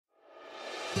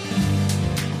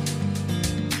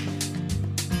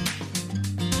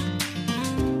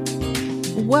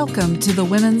Welcome to the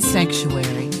Women's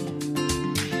Sanctuary,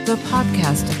 the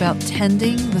podcast about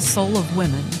tending the soul of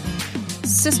women,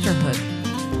 sisterhood,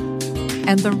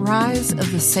 and the rise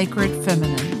of the sacred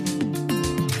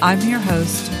feminine. I'm your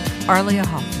host, Arlia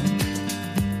Hoffman.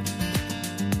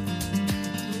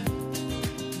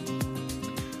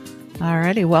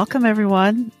 Alrighty, welcome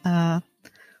everyone.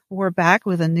 We're back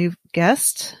with a new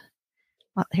guest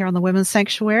here on the Women's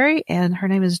Sanctuary, and her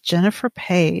name is Jennifer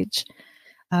Page.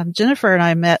 Jennifer and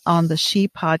I met on the She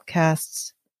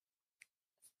Podcast's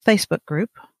Facebook group,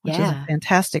 which is a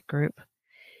fantastic group.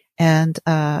 And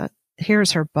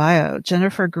here's her bio.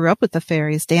 Jennifer grew up with the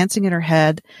fairies dancing in her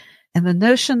head and the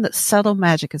notion that subtle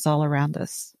magic is all around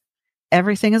us.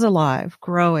 Everything is alive,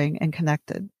 growing, and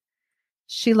connected.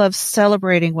 She loves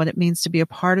celebrating what it means to be a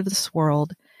part of this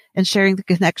world and sharing the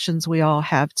connections we all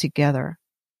have together.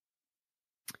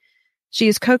 She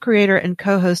is co-creator and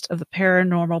co-host of the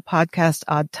paranormal podcast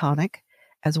Odd Tonic,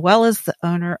 as well as the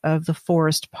owner of the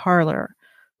Forest Parlour,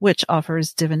 which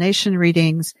offers divination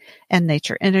readings and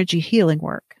nature energy healing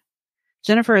work.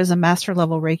 Jennifer is a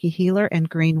master-level Reiki healer and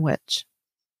green witch.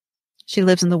 She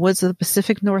lives in the woods of the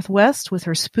Pacific Northwest with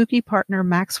her spooky partner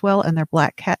Maxwell and their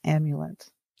black cat Amulet.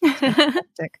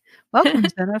 Welcome,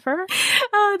 Jennifer.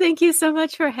 Oh, thank you so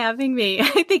much for having me.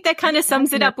 I think that kind of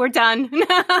sums it up. We're done.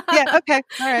 Yeah. Okay.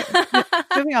 All right.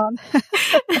 Moving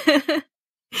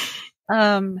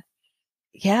on.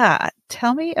 Yeah.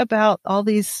 Tell me about all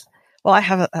these. Well, I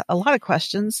have a lot of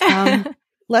questions.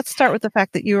 Let's start with the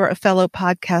fact that you are a fellow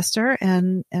podcaster,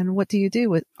 and what do you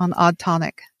do on Odd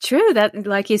Tonic? True. That,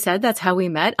 like you said, that's how we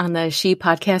met on the She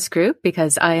Podcast group,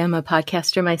 because I am a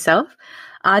podcaster myself.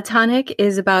 Odd Tonic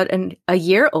is about a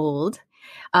year old.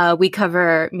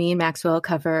 Me and Maxwell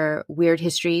cover weird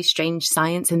history, strange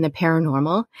science, and the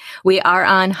paranormal. We are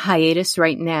on hiatus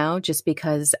right now just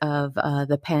because of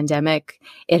the pandemic.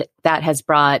 That has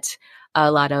brought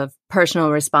a lot of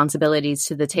personal responsibilities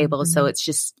to the table. Mm-hmm. So it's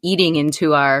just eating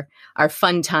into our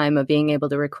fun time of being able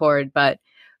to record. But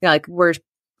we're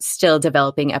still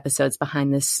developing episodes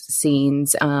behind the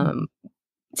scenes.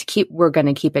 We're going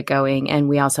to keep it going. And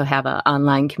we also have an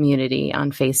online community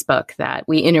on Facebook that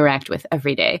we interact with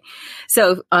every day.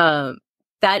 So,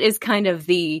 that is kind of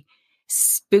the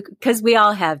spook, because we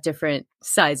all have different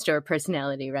sides to our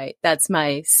personality, right? That's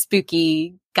my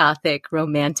spooky, gothic,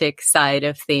 romantic side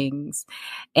of things.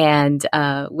 And,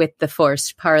 with the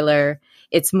Forest Parlour,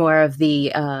 it's more of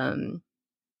the,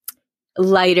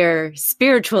 lighter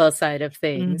spiritual side of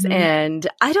things. Mm-hmm. And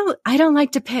I don't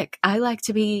like to pick. I like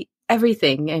to be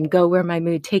everything and go where my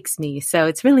mood takes me. So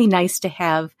it's really nice to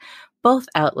have both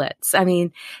outlets. I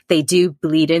mean, they do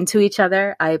bleed into each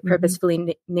other. I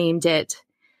purposefully named it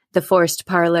the Forest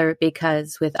Parlour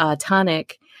because with Odd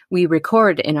Tonic, we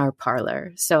record in our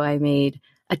parlor. So I made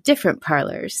a different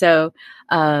parlor. So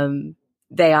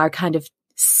they are kind of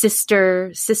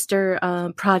sister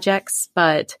projects,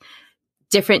 but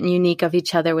different and unique of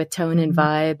each other with tone and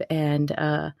vibe. And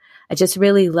I just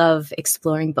really love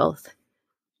exploring both.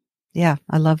 Yeah,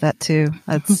 I love that too.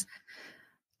 That's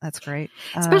great.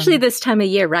 Especially this time of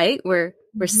year, right? We're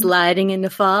sliding into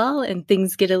fall and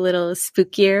things get a little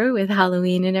spookier with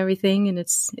Halloween and everything, and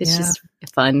it's just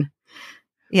fun.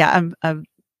 Yeah,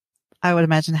 I would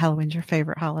imagine Halloween's your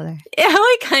favorite holiday. Yeah,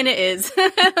 it kind of is.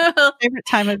 Favorite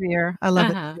time of year. I love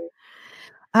it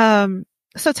too.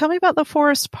 So tell me about the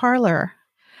Forest Parlour.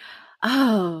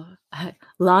 Oh,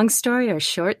 long story or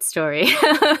short story?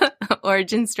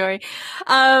 Origin story.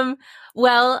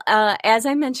 Well, as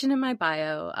I mentioned in my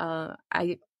bio,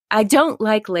 I don't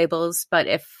like labels, but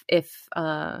if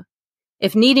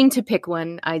needing to pick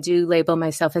one, I do label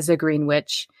myself as a green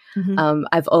witch. Mm-hmm.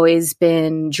 I've always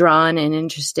been drawn and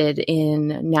interested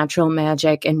in natural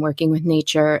magic and working with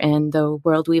nature and the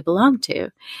world we belong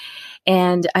to.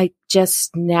 And I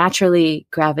just naturally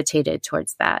gravitated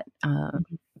towards that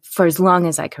for as long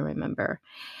as I can remember.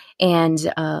 And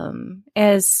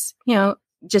as,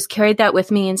 just carried that with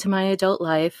me into my adult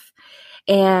life.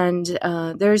 And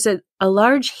there's a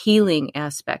large healing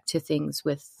aspect to things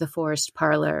with the Forest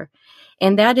Parlour.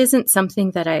 And that isn't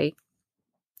something that I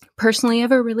personally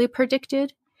ever really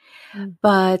predicted.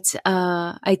 But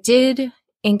I did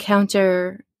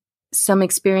encounter some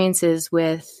experiences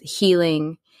with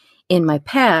healing in my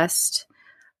past.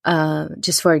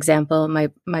 Just for example,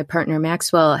 my partner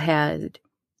Maxwell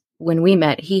when we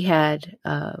met, he had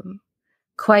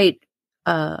quite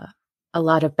a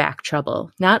lot of back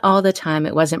trouble. Not all the time.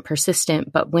 It wasn't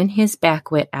persistent, but when his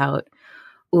back went out,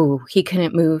 he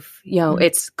couldn't move.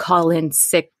 It's call in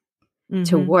sick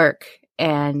to work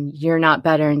and you're not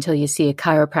better until you see a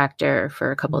chiropractor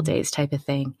for a couple of days type of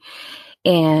thing.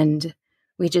 And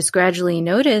we just gradually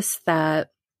noticed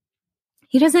that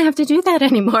he doesn't have to do that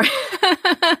anymore.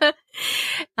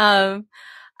 I'm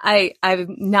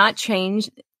not trained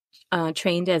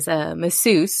as a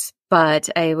masseuse, but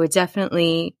I would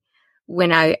definitely,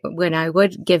 when I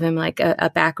would give him like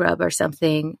a back rub or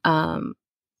something,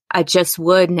 I just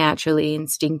would naturally,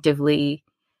 instinctively,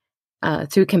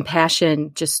 through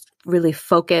compassion, just really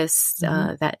focus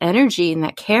that energy and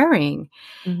that caring.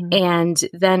 And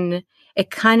then it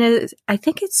kind of, I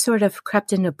think it sort of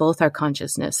crept into both our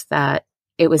consciousness that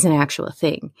it was an actual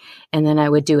thing. And then I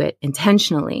would do it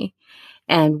intentionally.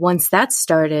 And once that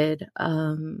started,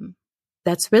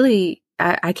 that's really,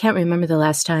 I can't remember the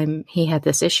last time he had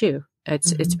this issue.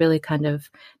 It's really kind of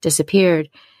disappeared.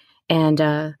 And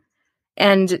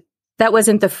that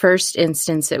wasn't the first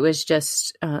instance. It was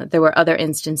just, there were other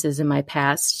instances in my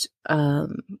past,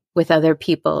 with other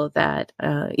people that,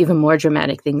 even more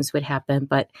dramatic things would happen.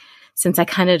 But since I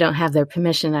kind of don't have their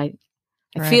permission, I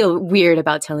feel weird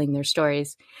about telling their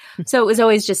stories. So it was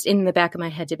always just in the back of my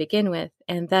head to begin with.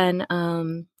 And then,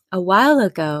 a while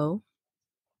ago,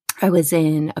 I was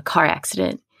in a car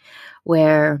accident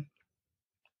where,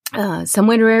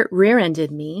 someone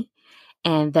rear-ended me,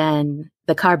 and then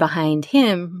the car behind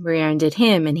him rear-ended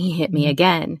him, and he hit me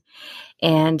again.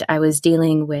 And I was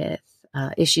dealing with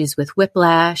issues with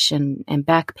whiplash and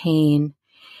back pain.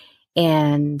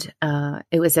 And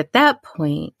it was at that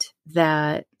point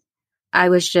that I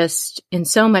was just in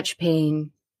so much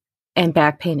pain, and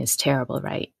back pain is terrible,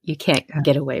 right? You can't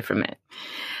get away from it.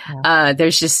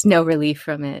 There's just no relief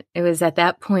from it. It was at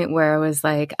that point where I was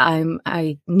like,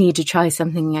 I need to try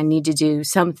something. I need to do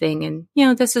something.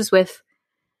 And, this is with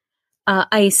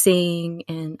icing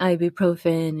and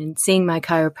ibuprofen and seeing my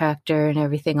chiropractor and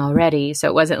everything already. So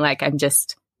it wasn't like I'm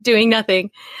just doing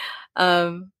nothing.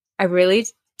 I really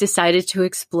decided to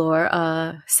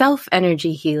explore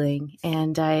self-energy healing.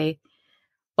 And I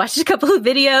watched a couple of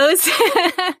videos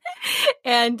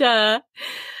and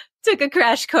took a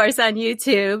crash course on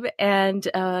YouTube, and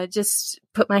just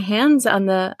put my hands on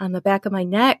the back of my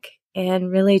neck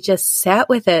and really just sat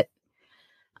with it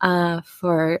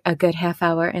for a good half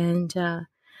hour. And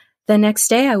the next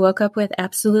day I woke up with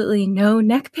absolutely no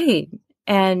neck pain,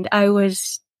 and I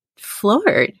was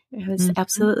floored. I was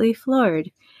absolutely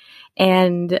floored.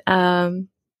 And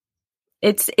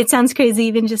it sounds crazy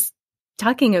even just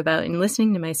talking about and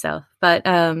listening to myself. But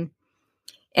and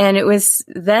it was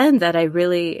then that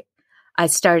I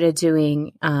started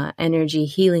doing energy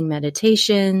healing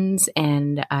meditations,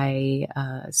 and I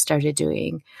started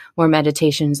doing more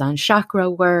meditations on chakra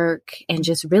work, and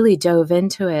just really dove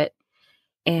into it.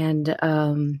 And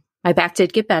my back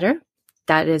did get better.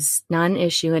 That is not an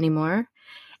issue anymore.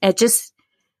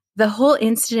 The whole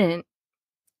incident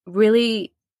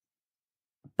really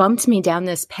bumped me down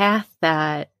this path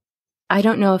that I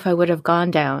don't know if I would have gone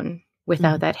down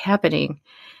without that happening.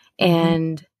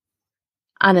 And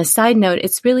on a side note,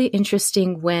 it's really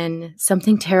interesting when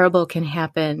something terrible can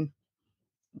happen,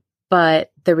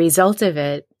 but the result of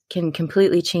it can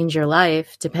completely change your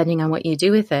life depending on what you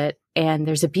do with it. And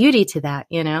there's a beauty to that,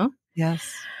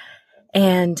 Yes.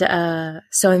 And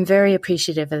so I'm very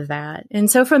appreciative of that. And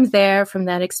so from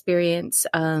that experience,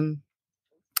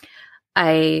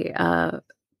 I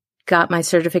got my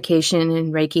certification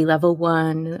in Reiki level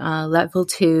 1, level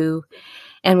 2.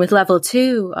 And with level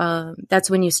 2, that's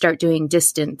when you start doing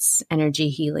distance energy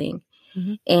healing.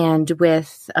 And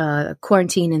with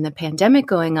quarantine and the pandemic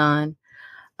going on,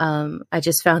 I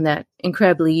just found that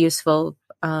incredibly useful.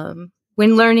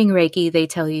 When learning Reiki, they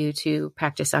tell you to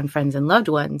practice on friends and loved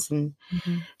ones. And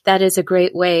that is a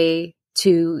great way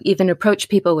to even approach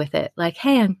people with it. Like,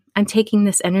 hey, I'm taking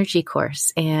this energy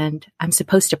course, and I'm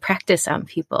supposed to practice on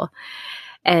people.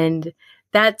 And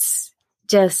that's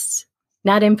just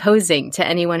not imposing to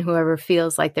anyone who ever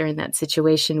feels like they're in that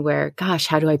situation where, gosh,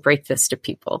 how do I break this to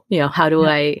people? How do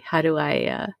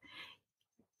I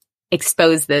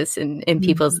expose this in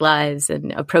people's lives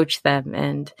and approach them?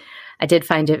 And I did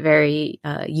find it very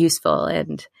useful.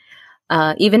 And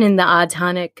even in the Odd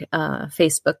Tonic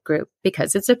Facebook group,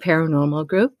 because it's a paranormal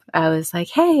group, I was like,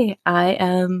 hey, I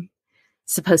am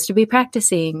supposed to be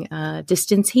practicing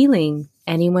distance healing.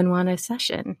 Anyone want a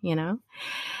session,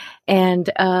 And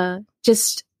I'm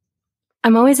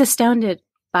always astounded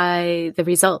by the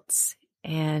results.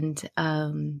 And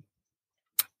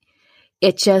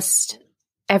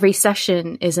every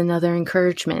session is another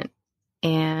encouragement.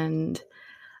 And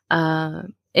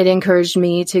it encouraged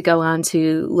me to go on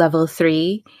to level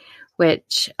 3,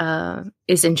 which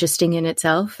is interesting in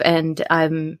itself. And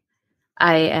I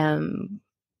am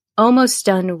almost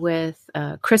done with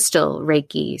crystal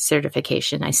Reiki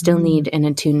certification. I still need an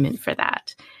attunement for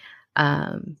that.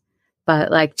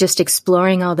 But like just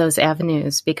exploring all those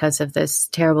avenues because of this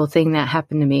terrible thing that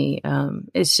happened to me,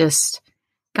 is just,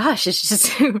 gosh, it's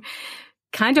just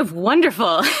kind of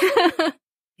wonderful.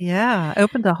 Yeah.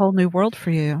 Opened a whole new world for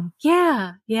you.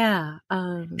 Yeah. Yeah.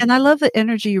 And I love the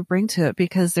energy you bring to it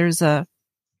because there's a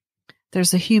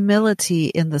humility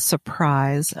in the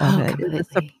surprise of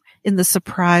it, in the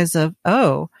surprise of,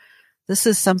 oh, this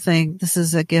is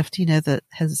a gift, that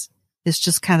is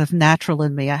just kind of natural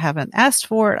in me. I haven't asked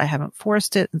for it. I haven't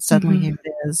forced it. And suddenly here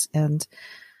it is. And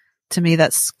to me,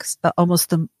 that's almost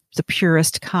the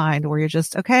purest kind where you're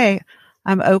just, okay,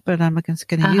 I'm open. I'm just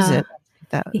going to use it.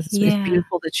 It's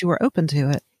beautiful that you were open to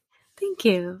it. Thank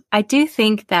you. I do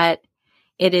think that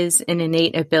it is an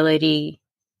innate ability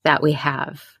that we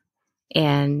have.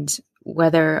 And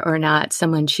whether or not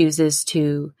someone chooses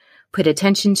to put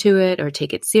attention to it or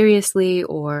take it seriously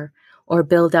or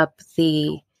build up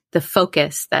the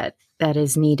focus that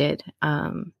is needed,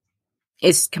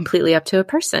 is completely up to a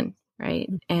person. Right.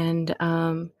 And,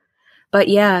 but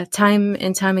yeah, time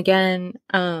and time again,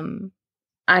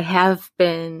 I have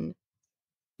been,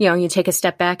 you take a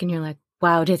step back and you're like,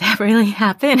 wow, did that really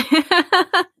happen?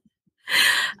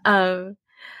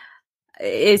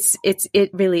 It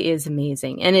really is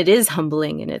amazing. And it is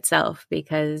humbling in itself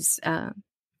because,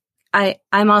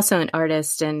 I'm also an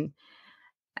artist and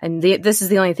this is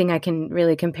the only thing I can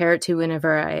really compare it to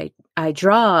whenever I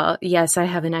draw. Yes, I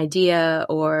have an idea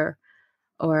or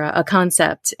a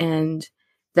concept, and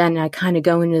then I kind of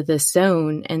go into this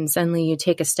zone, and suddenly you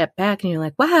take a step back and you're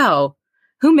like, wow,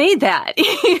 who made that?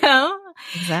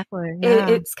 Exactly. Yeah.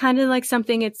 It's kind of like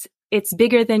something it's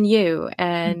bigger than you.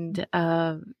 And,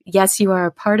 yes, you are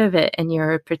a part of it and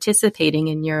you're participating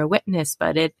and you're a witness,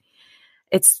 but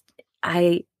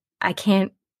I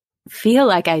can't feel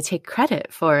like I take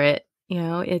credit for it.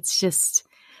 It's just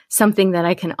something that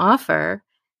I can offer.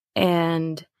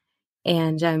 And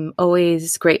I'm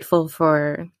always grateful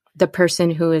for the person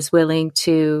who is willing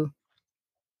to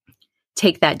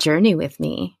take that journey with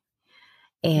me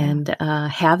and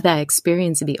have that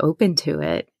experience and be open to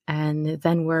it. And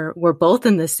then we're both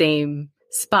in the same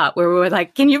spot where we're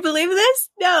like, can you believe this?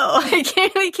 No,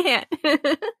 we can't.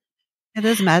 It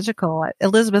is magical.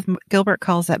 Elizabeth Gilbert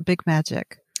calls that big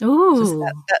magic. Ooh. Just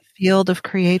that field of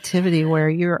creativity where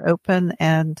you're open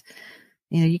and,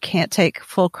 you can't take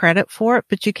full credit for it,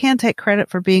 but you can take credit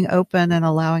for being open and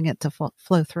allowing it to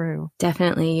flow through.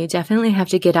 Definitely. You definitely have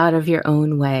to get out of your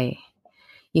own way.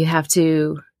 You have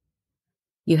to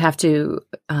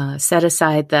set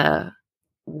aside the,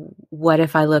 what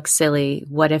if I look silly?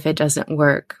 What if it doesn't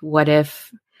work? What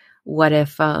if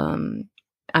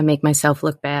I make myself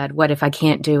look bad? What if I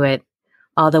can't do it?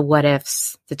 All the what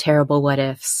ifs, the terrible what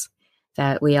ifs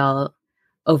that we all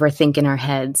overthink in our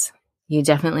heads. You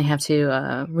definitely have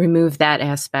to remove that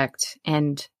aspect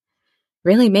and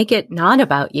really make it not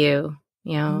about you,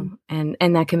 and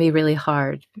that can be really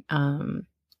hard.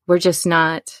 We're just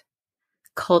not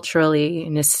culturally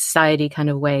in a society kind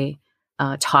of way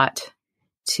taught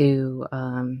to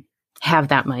have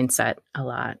that mindset a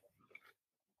lot.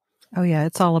 Oh yeah,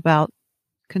 it's all about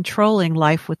controlling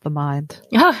life with the mind.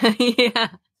 Oh yeah,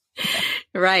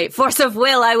 right. Force of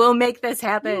will. I will make this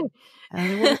happen. Ooh.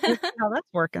 And we'll see how that's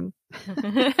working.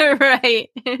 Right.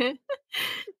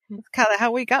 That's kind of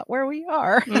how we got where we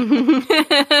are.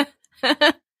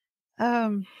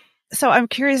 So I'm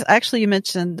curious. Actually, you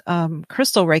mentioned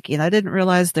crystal Reiki, and I didn't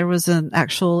realize there was an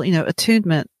actual,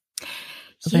 attunement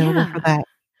available for that.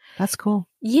 That's cool.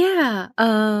 Yeah.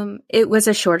 It was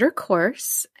a shorter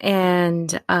course,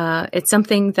 and it's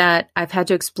something that I've had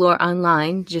to explore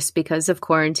online just because of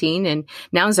quarantine, and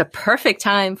now is a perfect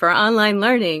time for online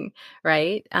learning,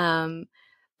 right?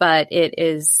 But it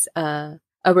is a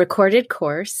recorded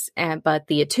course, but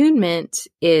the attunement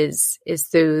is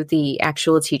through the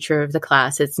actual teacher of the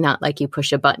class. It's not like you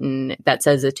push a button that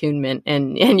says attunement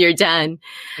and you're done.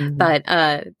 Mm-hmm. But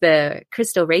the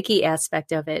crystal Reiki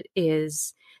aspect of it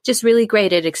is just really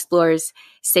great. It explores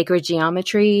sacred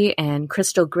geometry and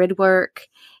crystal grid work.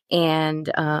 And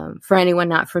for anyone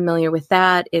not familiar with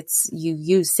that, you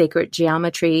use sacred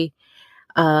geometry.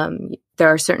 There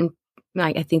are certain,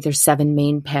 I think there's 7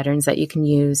 main patterns that you can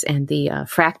use. And the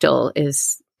fractal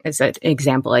is an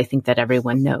example I think that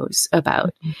everyone knows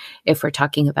about if we're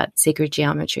talking about sacred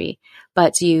geometry.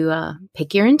 But you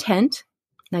pick your intent,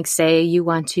 like say you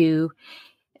want to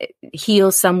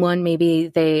heal someone. Maybe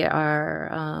they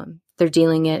are, they're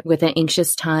dealing it with an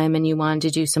anxious time and you want to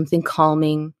do something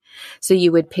calming. So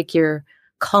you would pick your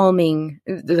calming,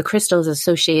 the crystals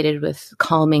associated with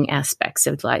calming aspects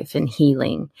of life and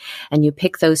healing. And you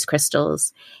pick those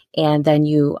crystals and then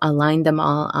you align them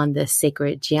all on the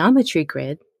sacred geometry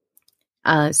grid.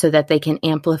 so that they can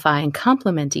amplify and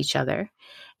complement each other.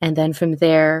 And then from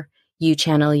there, you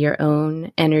channel your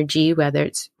own energy, whether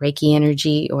it's Reiki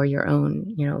energy or your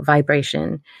own,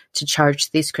 vibration, to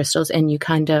charge these crystals. And you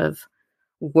kind of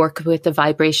work with the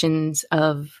vibrations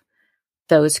of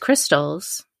those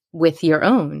crystals with your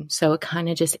own. So it kind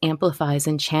of just amplifies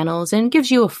and channels and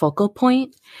gives you a focal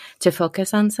point to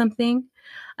focus on something.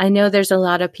 I know there's a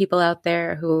lot of people out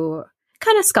there who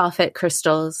kind of scoff at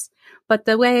crystals, but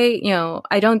the way,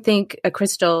 I don't think a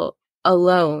crystal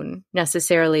alone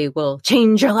necessarily will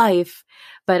change your life.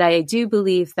 But I do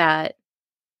believe that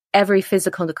every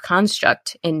physical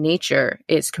construct in nature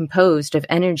is composed of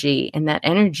energy, and that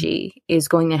energy is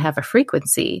going to have a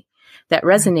frequency that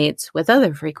resonates with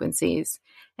other frequencies.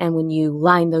 And when you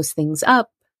line those things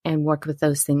up and work with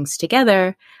those things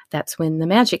together, that's when the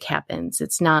magic happens.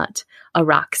 It's not a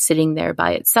rock sitting there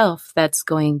by itself that's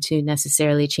going to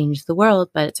necessarily change the world,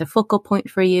 but it's a focal point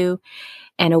for you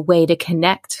and a way to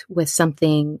connect with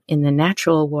something in the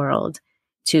natural world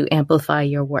to amplify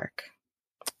your work.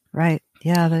 Right.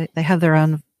 Yeah. They have their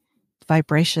own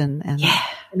vibration and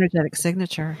energetic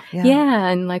signature. Yeah.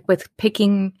 And like with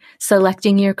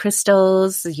selecting your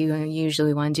crystals, you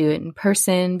usually want to do it in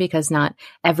person because not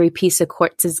every piece of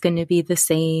quartz is going to be the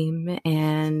same.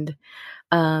 And,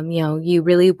 you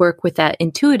really work with that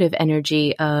intuitive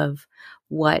energy of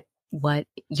what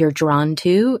you're drawn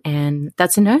to. And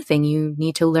that's another thing. You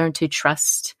need to learn to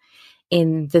trust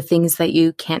in the things that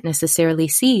you can't necessarily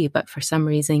see, but for some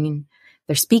reason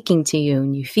they're speaking to you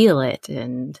and you feel it.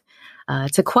 And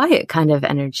it's a quiet kind of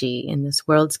energy, and this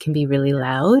world can be really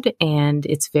loud, and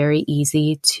it's very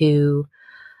easy to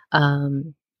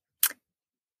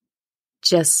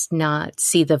just not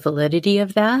see the validity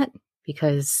of that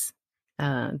because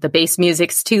the bass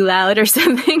music's too loud or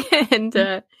something.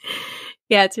 And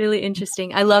it's really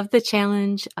interesting. I love the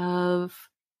challenge of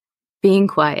being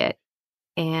quiet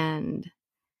and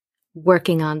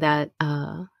working on that,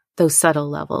 those subtle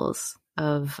levels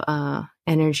of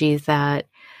energy that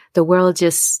the world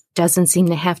just doesn't seem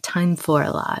to have time for a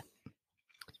lot.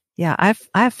 Yeah,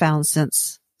 I've found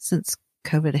since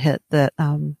COVID hit that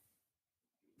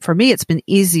for me it's been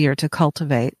easier to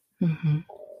cultivate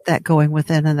that going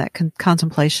within and that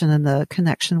contemplation and the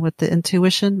connection with the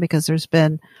intuition, because there's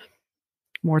been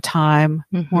more time,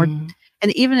 more.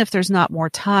 And even if there's not more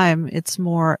time, it's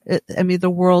more, the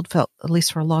world felt, at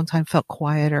least for a long time, felt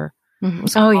quieter.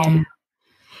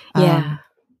 Yeah.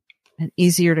 And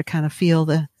easier to kind of feel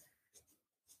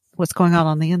what's going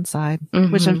on the inside,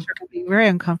 which I'm sure can be very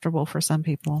uncomfortable for some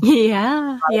people.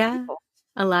 Yeah.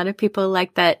 A lot of people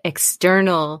like that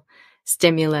external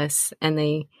stimulus, and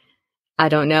I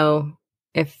don't know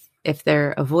if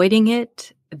they're avoiding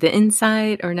it, the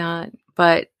inside or not,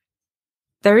 but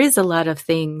there is a lot of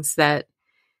things that,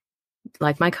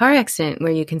 like my car accident,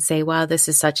 where you can say, wow, this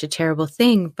is such a terrible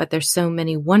thing, but there's so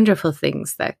many wonderful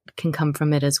things that can come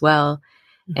from it as well.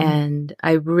 And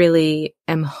I really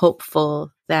am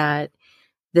hopeful that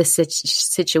this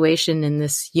situation and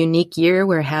this unique year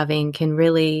we're having can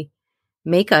really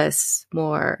make us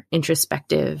more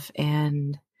introspective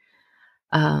and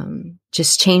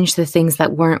just change the things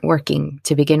that weren't working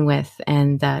to begin with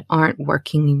and that aren't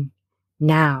working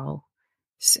now,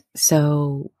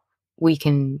 so we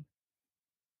can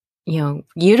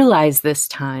utilize this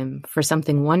time for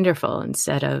something wonderful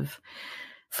instead of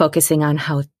focusing on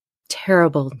how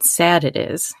terrible and sad it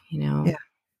is, Yeah.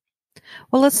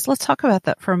 Well, let's talk about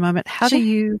that for a moment. How do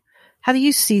you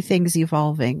see things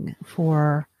evolving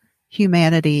for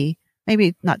humanity?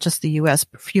 Maybe not just the U.S.,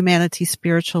 but for humanity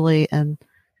spiritually and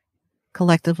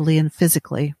collectively and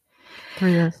physically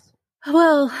through this.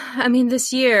 Well,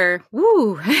 this year,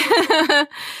 the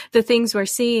things we're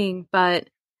seeing, but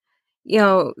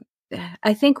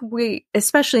I think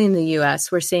especially in the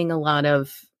U.S., we're seeing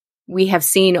we have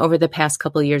seen over the past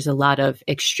couple of years a lot of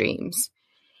extremes,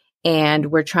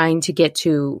 and we're trying to get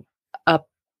to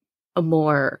a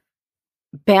more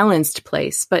balanced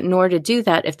place. But in order to do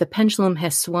that, if the pendulum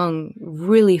has swung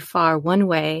really far one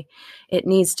way, it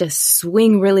needs to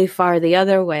swing really far the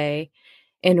other way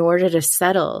in order to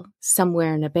settle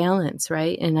somewhere in a balance,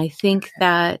 right? And I think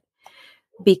that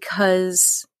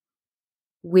because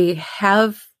we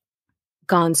have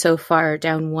gone so far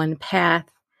down one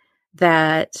path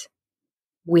that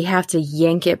we have to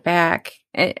yank it back.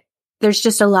 There's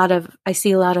just I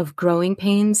see a lot of growing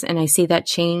pains, and I see that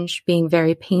change being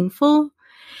very painful.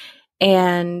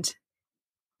 And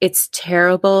it's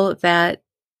terrible that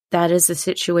is the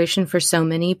situation for so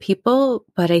many people.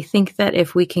 But I think that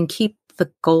if we can keep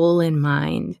the goal in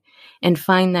mind and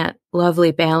find that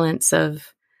lovely balance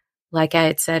of, like I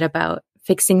had said, about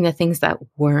fixing the things that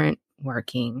weren't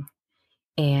working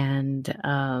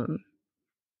and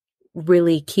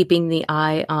really keeping the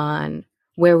eye on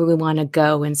where we want to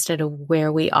go instead of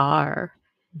where we are.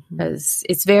 Because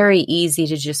it's very easy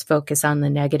to just focus on the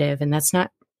negative, and that's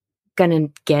not going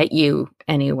to get you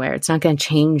anywhere. It's not going to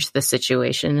change the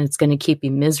situation. It's going to keep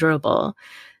you miserable.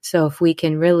 So if we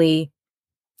can really,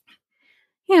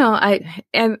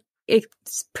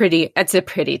 it's a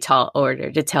pretty tall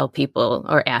order to tell people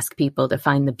or ask people to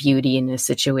find the beauty in a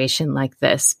situation like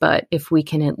this. But if we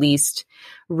can at least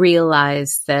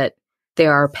realize that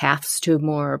there are paths to a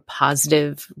more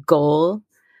positive goal,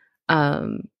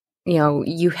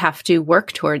 you have to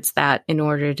work towards that in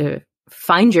order to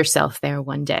find yourself there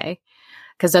one day.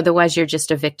 Because otherwise you're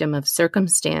just a victim of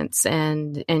circumstance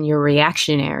and you're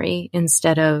reactionary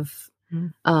instead of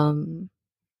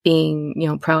being,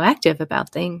 proactive about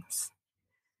things.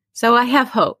 So I have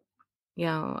hope.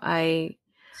 I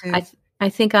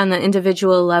think on the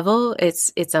individual level,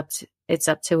 it's up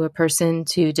to a person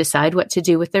to decide what to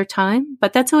do with their time,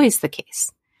 but that's always the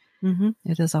case.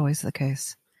 It is always the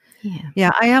case.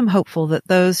 Yeah, I am hopeful that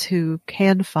those who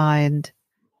can find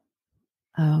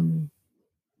hope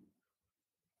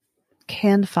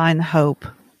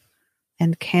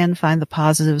and can find the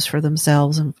positives for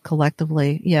themselves and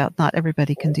collectively. Yeah, not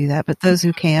everybody can do that, but those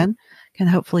who can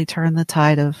hopefully turn the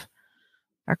tide of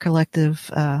our collective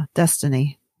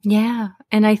destiny. Yeah,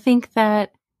 and I think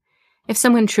that if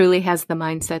someone truly has the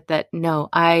mindset that, no,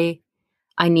 I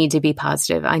need to be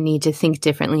positive, I need to think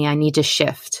differently, I need to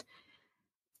shift,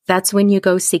 that's when you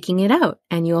go seeking it out,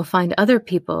 and you'll find other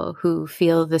people who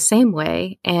feel the same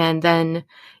way. And then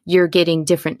you're getting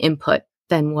different input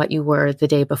than what you were the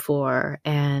day before.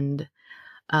 And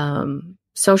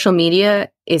social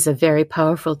media is a very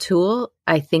powerful tool.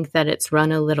 I think that it's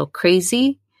run a little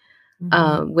crazy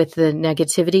with the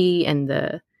negativity and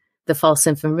the false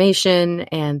information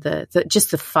and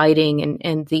just the fighting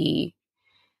and the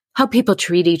how people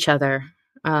treat each other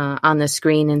on the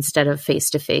screen instead of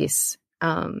face to face.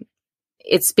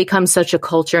 It's become such a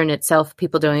culture in itself.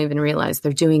 People don't even realize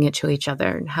they're doing it to each other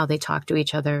and how they talk to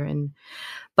each other.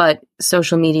 But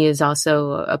social media is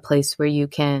also a place where you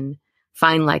can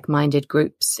find like-minded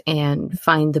groups and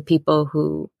find the people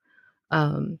who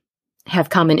have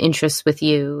common interests with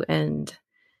you, and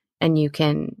you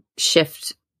can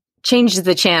change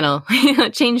the channel,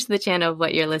 change the channel of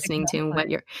what you're listening to and what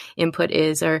your input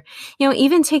is, or,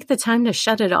 even take the time to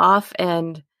shut it off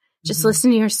and just listen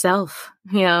to yourself,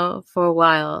 for a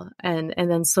while and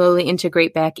then slowly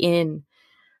integrate back in,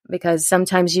 because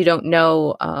sometimes you don't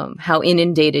know how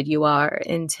inundated you are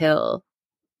until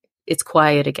it's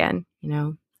quiet again,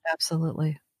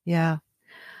 Absolutely. Yeah.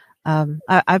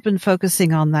 I've been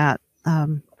focusing on that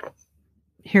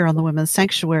here on the Women's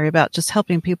Sanctuary about just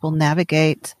helping people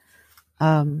navigate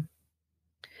the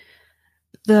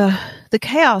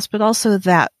chaos, but also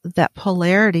that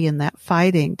polarity and that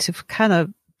fighting to kind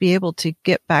of be able to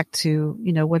get back to,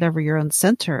 whatever your own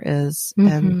center is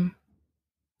and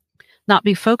not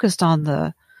be focused on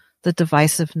the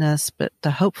divisiveness, but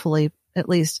to hopefully at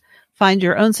least find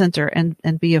your own center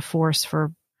and be a force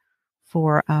for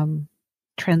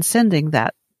transcending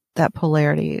that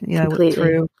polarity,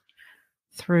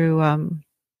 through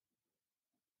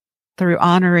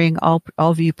honoring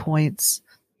all viewpoints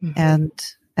and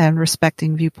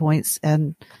respecting viewpoints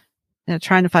and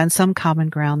trying to find some common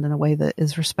ground in a way that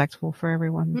is respectful for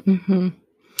everyone.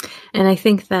 And I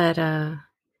think that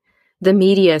the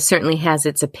media certainly has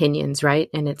its opinions, right?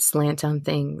 And its slant on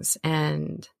things.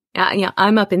 And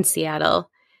I'm up in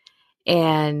Seattle,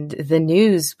 and the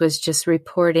news was just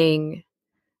reporting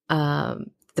the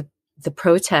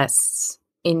protests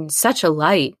in such a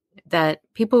light that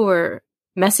people were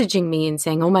messaging me and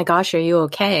saying, "Oh my gosh, are you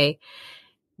okay?"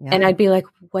 Yeah. And I'd be like,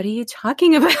 "What are you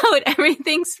talking about?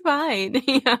 Everything's fine."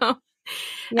 Yeah,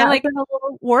 I've been a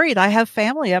little worried. I have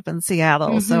family up in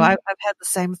Seattle, so I've had the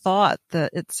same thought that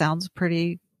it sounds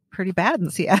pretty bad in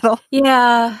Seattle.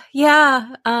 Yeah.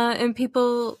 And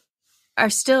people are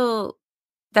still.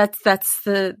 That's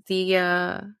the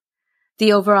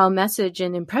overall message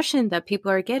and impression that people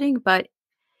are getting, but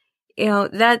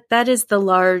that is the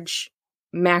large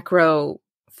macro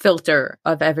filter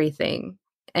of everything.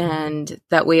 And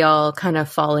that we all kind of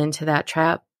fall into that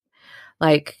trap.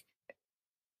 Like,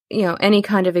 any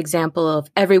kind of example of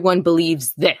everyone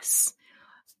believes this.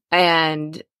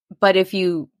 But if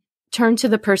you turn to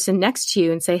the person next to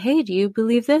you and say, "Hey, do you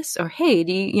believe this?" Or, "Hey,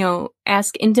 do you,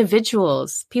 ask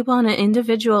individuals, people on an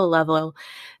individual level."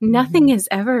 Nothing is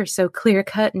ever so clear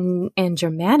cut and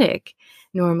dramatic.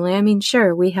 Normally, I mean,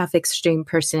 sure, we have extreme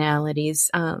personalities,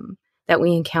 that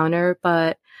we encounter,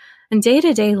 but in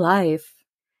day-to-day life,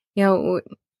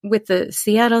 with the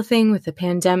Seattle thing, with the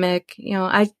pandemic,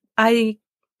 I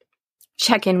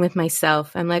check in with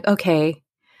myself. I'm like, okay,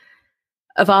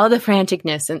 of all the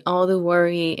franticness and all the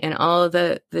worry and all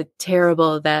the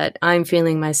terrible that I'm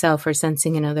feeling myself or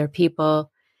sensing in other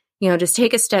people, just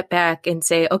take a step back and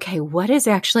say, okay, what is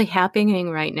actually happening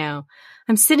right now?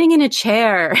 I'm sitting in a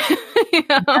chair.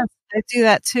 Yes, I do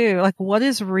that too. Like, what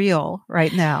is real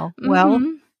right now? Mm-hmm.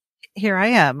 Well, here I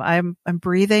am. I'm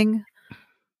breathing.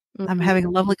 Mm-hmm. I'm having a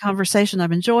lovely conversation.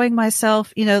 I'm enjoying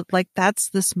myself. Like that's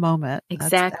this moment.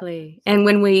 Exactly. And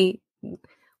when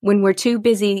we're too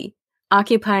busy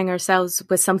occupying ourselves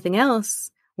with something else,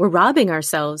 we're robbing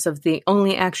ourselves of the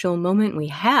only actual moment we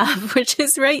have, which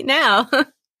is right now.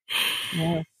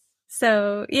 Yeah.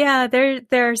 So yeah,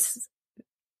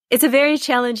 it's a very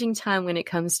challenging time when it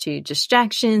comes to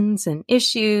distractions and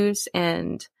issues,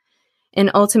 and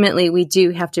ultimately we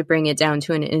do have to bring it down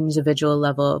to an individual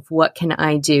level of what can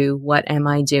I do? What am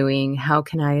I doing? How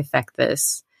can I affect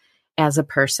this as a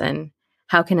person?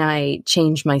 How can I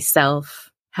change myself?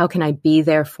 How can I be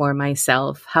there for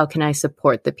myself? How can I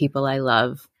support the people I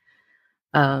love?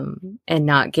 And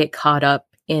not get caught up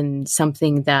in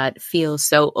something that feels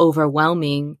so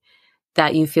overwhelming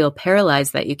that you feel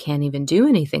paralyzed that you can't even do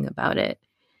anything about it.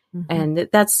 Mm-hmm. And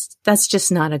that's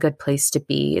just not a good place to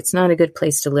be. It's not a good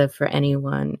place to live for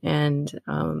anyone. And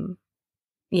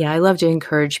I love to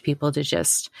encourage people to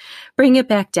just bring it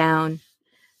back down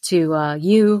to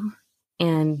you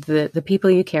and the people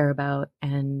you care about,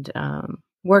 and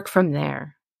work from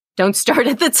there. Don't start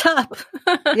at the top.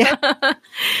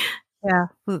 Yeah,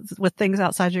 with things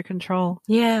outside your control.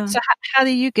 Yeah. So how do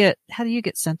you get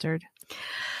centered?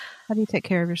 How do you take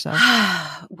care of yourself?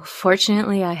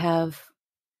 Fortunately, I have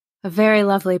a very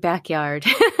lovely backyard.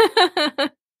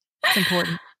 It's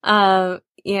important. When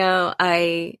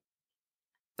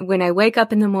I wake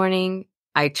up in the morning,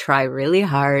 I try really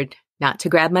hard not to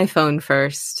grab my phone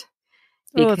first.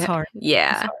 It's hard.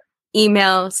 Yeah. It's hard.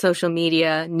 Email, social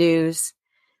media, news.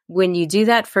 When you do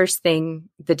that first thing,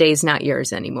 the day's not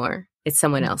yours anymore. It's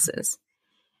someone else's.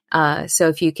 So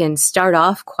if you can start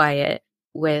off quiet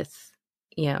with,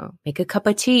 make a cup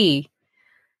of tea,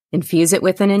 infuse it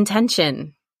with an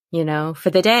intention, for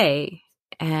the day,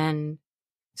 and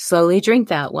slowly drink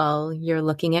that while you're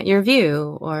looking at your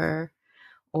view, or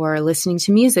listening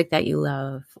to music that you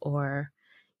love, or,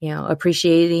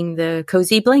 appreciating the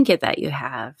cozy blanket that you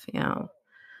have,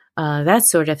 that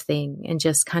sort of thing. And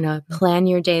just kind of plan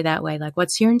your day that way. Like,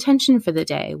 what's your intention for the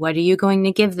day? What are you going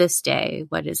to give this day?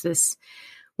 What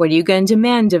are you going to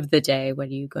demand of the day? What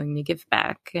are you going to give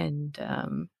back?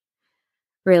 And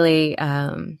really,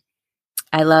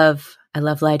 I love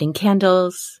lighting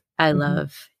candles. I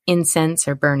love incense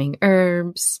or burning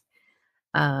herbs.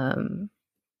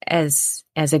 As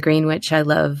a green witch, I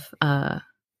love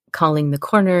calling the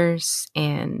corners,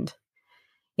 and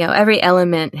every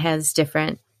element has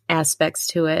different aspects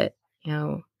to it.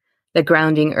 The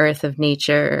grounding earth of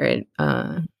nature,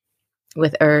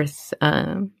 with earth,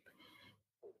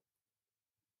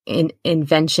 in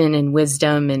invention and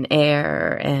wisdom and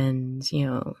air, and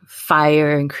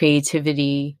fire and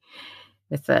creativity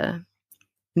with in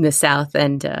the south,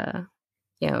 and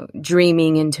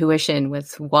dreaming intuition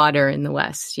with water in the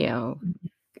west.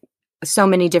 So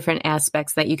many different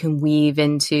aspects that you can weave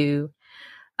into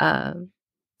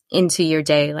your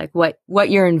day, like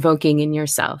what you're invoking in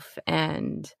yourself,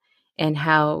 and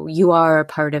how you are a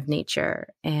part of nature,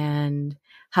 and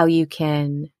how you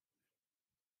can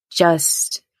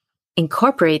just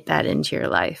incorporate that into your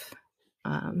life,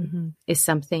 is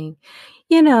something,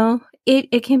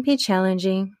 it can be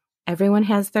challenging. Everyone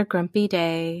has their grumpy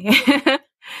day,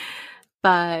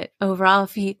 but overall,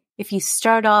 if you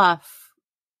start off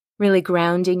really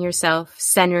grounding yourself,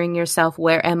 centering yourself,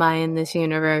 where am I in this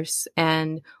universe,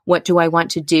 and what do I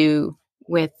want to do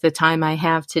with the time I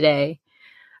have today?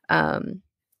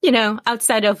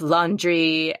 Outside of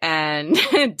laundry and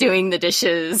doing the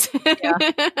dishes.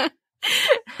 Yeah.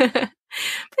 But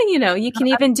you can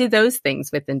even do those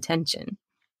things with intention.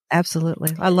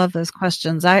 Absolutely. I love those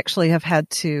questions. I actually have had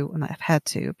to,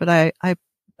 but I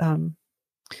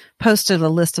posted a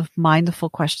list of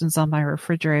mindful questions on my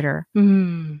refrigerator,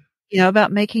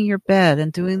 about making your bed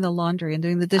and doing the laundry and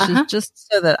doing the dishes, just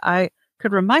so that I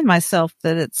could remind myself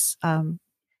that it's,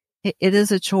 it is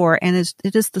a chore, and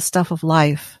it is the stuff of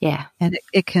life. Yeah. And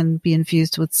it can be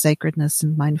infused with sacredness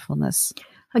and mindfulness.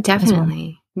 Oh,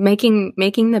 definitely. Well.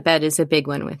 Making the bed is a big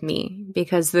one with me,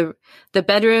 because the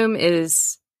bedroom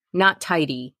is not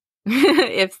tidy.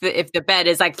 if the bed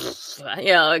is like,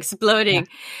 exploding.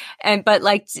 Yeah. But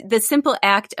like the simple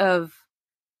act of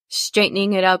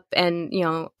straightening it up. And,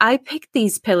 I pick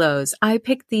these pillows. I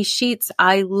pick these sheets.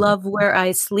 I love where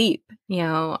I sleep.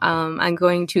 I'm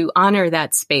going to honor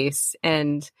that space.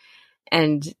 And,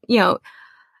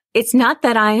 it's not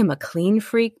that I am a clean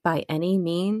freak by any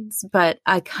means, but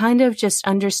I kind of just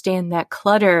understand that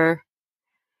clutter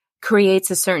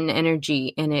creates a certain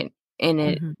energy and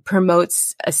it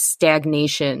promotes a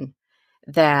stagnation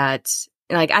that,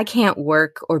 like, I can't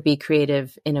work or be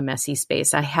creative in a messy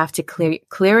space. I have to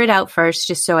clear it out first,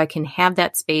 just so I can have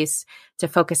that space to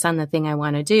focus on the thing I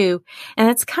want to do. And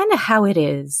that's kind of how it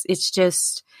is. It's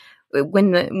just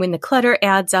when the clutter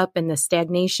adds up and the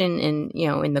stagnation and,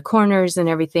 in the corners and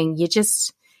everything,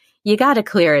 you got to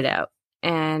clear it out,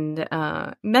 and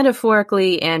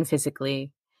metaphorically and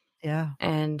physically. Yeah.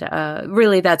 And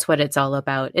really, that's what it's all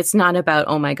about. It's not about,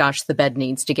 oh my gosh, the bed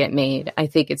needs to get made. I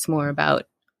think it's more about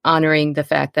honoring the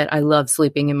fact that I love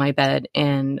sleeping in my bed,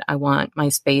 and I want my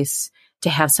space to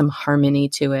have some harmony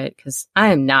to it, because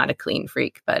I am not a clean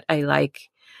freak, but I like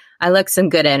some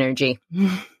good energy.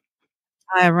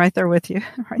 I am right there with you.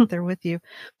 Right there with you.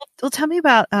 Well, tell me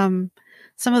about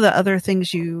some of the other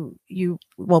things you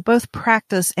both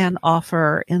practice and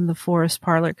offer in the Forest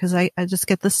Parlour, because I just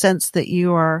get the sense that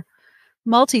you are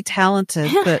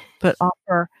multi-talented, but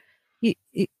offer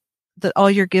that all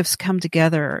your gifts come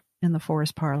together in the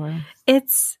Forest Parlour.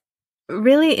 It's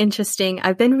really interesting.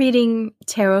 I've been reading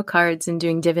tarot cards and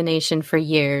doing divination for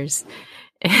years.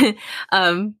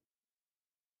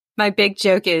 My big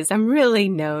joke is I'm really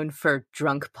known for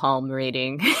drunk palm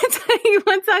reading.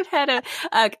 Once I've had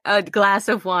a glass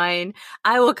of wine,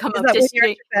 I will come up to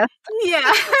street.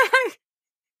 Yeah.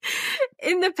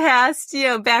 In the past,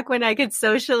 back when I could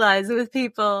socialize with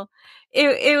people,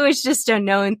 it was just a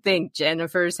known thing.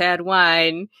 Jennifer's had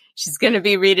wine. She's going to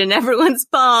be reading everyone's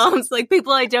palms, like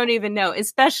people I don't even know,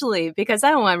 especially because I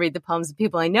don't want to read the palms of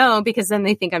people I know, because then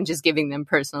they think I'm just giving them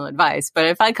personal advice. But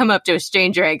if I come up to a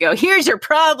stranger, I go, here's your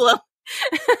problem.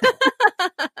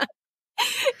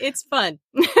 It's fun.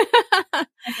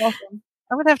 That's awesome.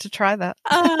 I would have to try that.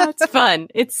 It's fun.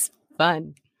 It's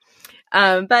fun.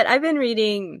 But I've been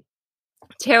reading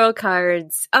tarot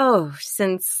cards,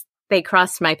 since they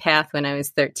crossed my path when I was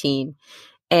 13.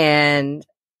 And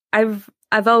I've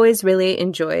always really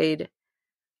enjoyed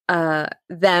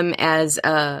them as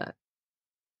a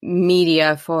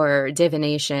media for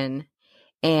divination.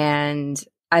 And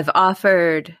I've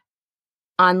offered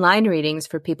online readings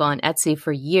for people on Etsy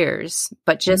for years,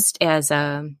 but just as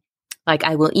I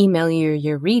will email you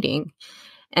your reading.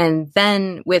 And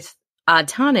then with Odd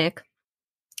Tonic,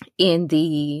 in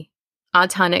the Odd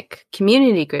Tonic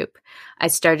community group, I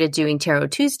started doing Tarot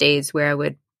Tuesdays, where I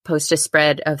would post a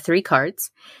spread of 3 cards,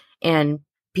 and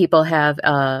people have,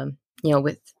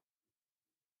 with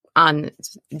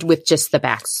just the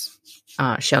backs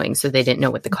showing, so they didn't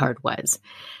know what the card was.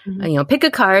 Mm-hmm. Pick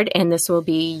a card, and this will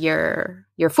be your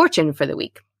fortune for the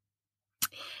week.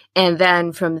 And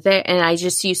then from there, and I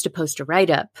just used to post a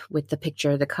write-up with the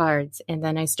picture of the cards. And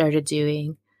then I started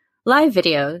doing live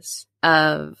videos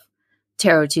of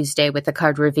Tarot Tuesday with the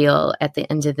card reveal at the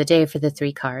end of the day for the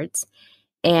 3 cards.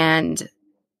 And,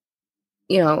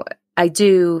 I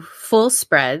do full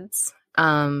spreads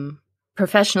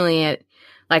professionally.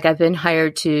 I've been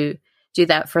hired to do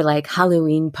that for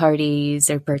Halloween parties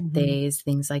or birthdays,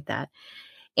 things like that.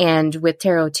 And with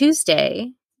Tarot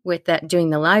Tuesday, with that, doing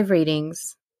the live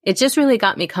readings, it just really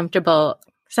got me comfortable,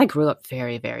 because I grew up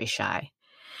very, very shy.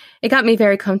 It got me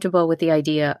very comfortable with the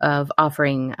idea of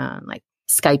offering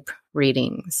Skype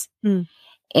readings.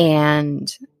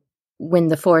 And when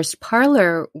the Forest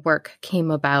Parlour work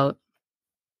came about,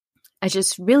 I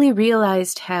just really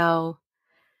realized how,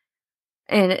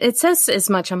 and it says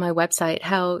as much on my website,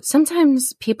 how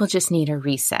sometimes people just need a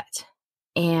reset.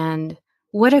 And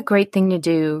what a great thing to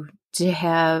do to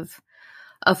have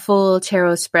a full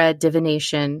tarot spread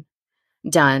divination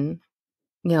done.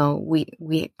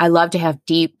 I love to have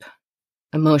deep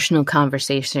emotional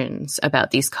conversations about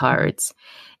these cards,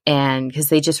 and because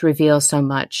they just reveal so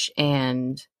much,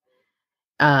 and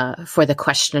for the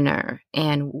questioner,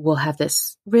 and we'll have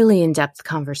this really in-depth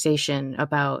conversation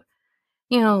about,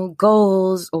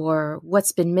 goals or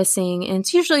what's been missing. And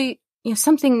it's usually,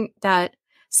 something that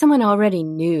someone already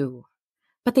knew,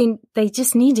 but they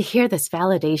just need to hear this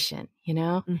validation,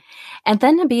 and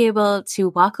then to be able to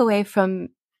walk away from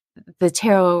the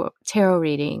tarot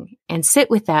reading and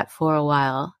sit with that for a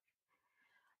while,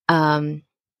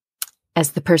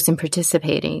 as the person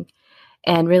participating,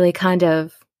 and really kind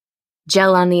of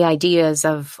gel on the ideas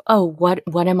of,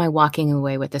 what am I walking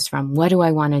away with this from? What do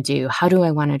I want to do? How do I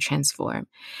want to transform?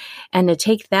 And to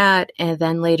take that and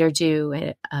then later do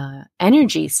an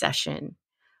energy session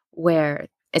where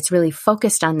it's really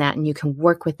focused on that, and you can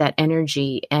work with that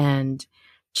energy. And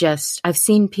I've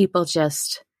seen people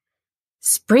just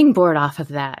springboard off of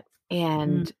that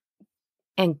and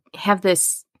have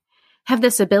this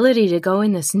ability to go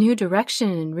in this new direction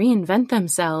and reinvent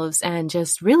themselves and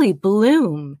just really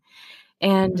bloom.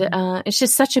 And it's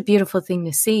just such a beautiful thing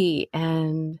to see.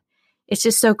 And it's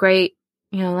just so great.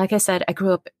 Like I said, I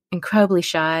grew up incredibly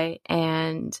shy,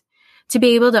 and to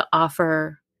be able to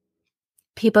offer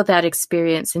people that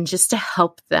experience and just to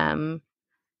help them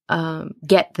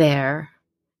get there.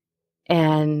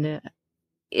 And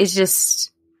it's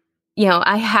just,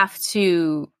 I have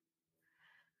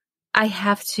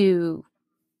to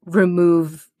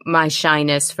remove my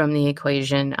shyness from the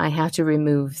equation. I have to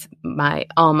remove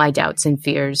all my doubts and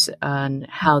fears on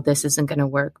how this isn't going to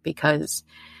work, because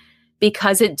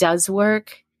it does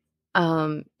work.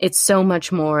 It's so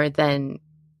much more than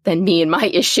me and my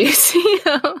issues.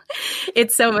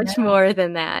 It's so much more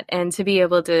than that. And to be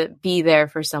able to be there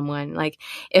for someone, like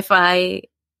if I,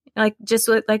 like just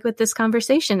with this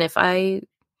conversation, if I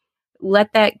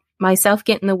let that myself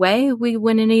get in the way, we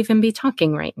wouldn't even be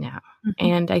talking right now.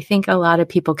 And I think a lot of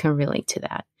people can relate to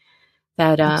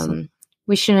that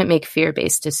we shouldn't make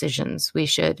fear-based decisions. We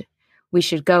should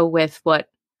go with what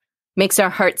makes our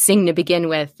heart sing to begin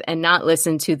with, and not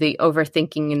listen to the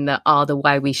overthinking and all the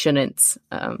why we shouldn'ts.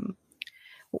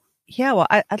 Yeah, well,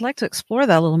 I'd like to explore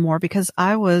that a little more, because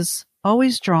I was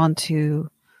always drawn to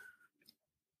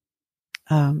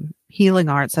healing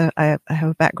arts. I have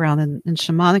a background in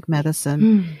shamanic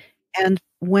medicine. And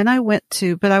when I went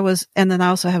to, and then I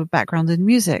also have a background in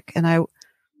music. And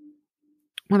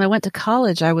when I went to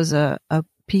college, I was a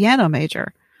piano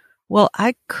major. Well,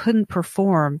 I couldn't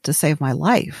perform to save my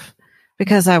life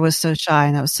because I was so shy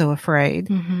and I was so afraid.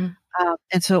 And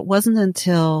so it wasn't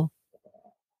until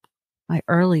my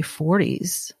early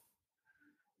 40s,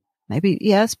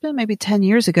 it's been maybe 10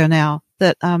 years ago now,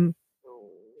 that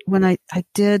when I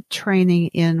did training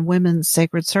in women's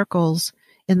sacred circles,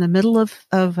 in the middle of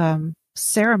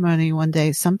ceremony one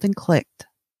day, something clicked.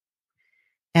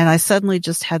 And I suddenly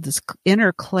just had this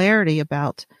inner clarity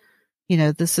about,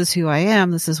 this is who I am,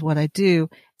 this is what I do,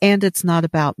 and it's not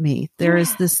about me.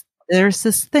 There's this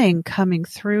thing coming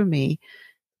through me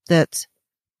that,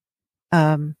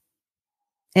 and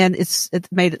it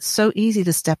made it so easy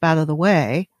to step out of the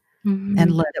way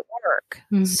and let it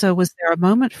work. So was there a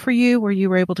moment for you where you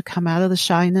were able to come out of the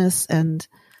shyness, and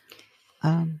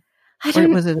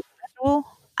was it gradual?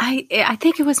 I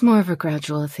think it was more of a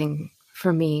gradual thing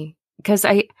for me, because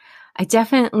I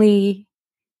definitely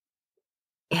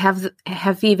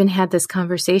have even had this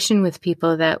conversation with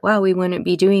people that, wow, we wouldn't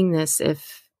be doing this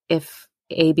if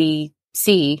A, B,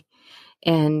 C,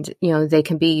 and they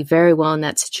can be very well in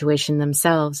that situation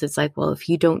themselves. It's like, well, if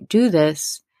you don't do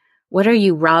this, what are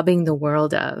you robbing the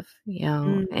world of?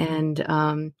 And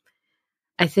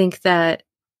I think that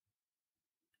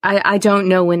I don't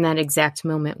know when that exact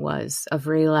moment was of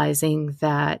realizing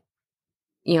that,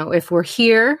 if we're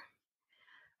here,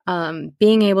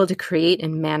 being able to create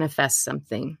and manifest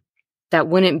something that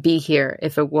wouldn't be here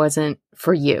if it wasn't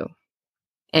for you.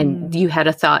 And you had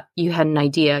a thought, you had an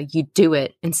idea, you do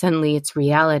it, and suddenly it's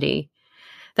reality.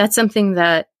 That's something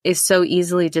that is so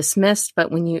easily dismissed, but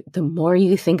the more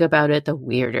you think about it, the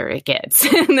weirder it gets,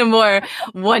 and the more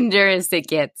wondrous it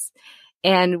gets.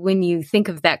 And when you think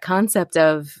of that concept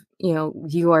of,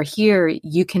 you are here,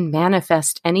 you can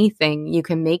manifest anything, you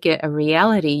can make it a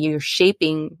reality. You're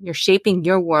shaping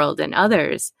your world and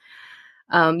others.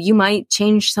 You might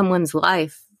change someone's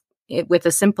life with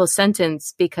a simple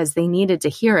sentence because they needed to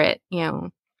hear it.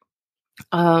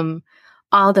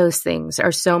 All those things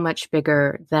are so much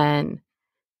bigger than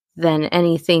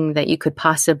anything that you could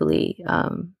possibly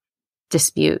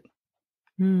dispute.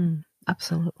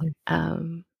 Absolutely.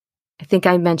 I think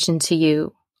I mentioned to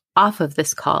you off of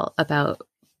this call about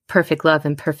perfect love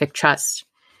and perfect trust,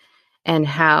 and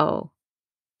how.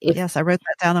 Yes, I wrote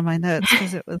that down in my notes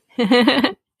because it was.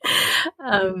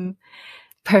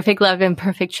 Perfect love and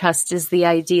perfect trust is the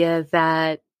idea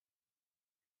that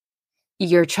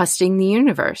you're trusting the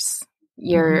universe.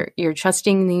 You're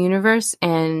trusting the universe,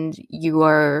 and you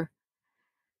are,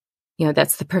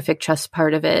 that's the perfect trust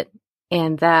part of it.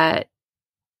 And that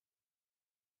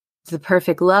the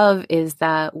perfect love is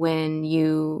that when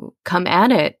you come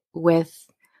at it with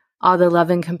all the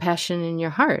love and compassion in your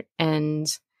heart. And,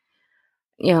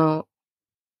 you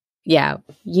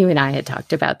and I had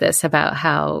talked about this, about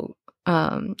how,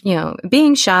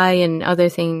 being shy and other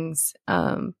things,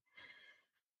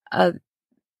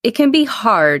 it can be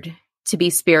hard to be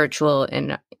spiritual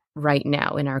right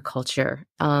now in our culture.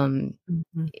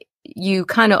 you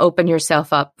kind of open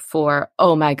yourself up for,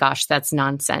 oh my gosh, that's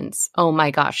nonsense. Oh my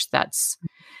gosh, that's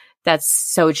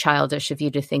so childish of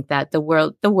you to think that the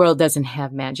world doesn't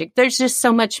have magic. There's just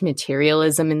so much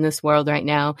materialism in this world right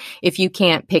now. If you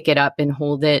can't pick it up and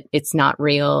hold it, it's not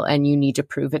real and you need to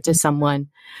prove it to someone.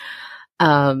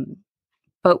 And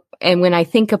when I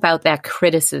think about that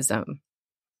criticism,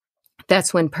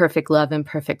 that's when perfect love and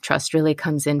perfect trust really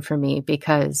comes in for me,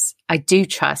 because I do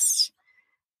trust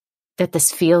that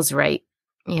this feels right.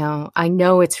 I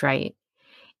know it's right.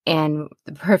 And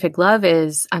the perfect love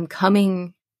is I'm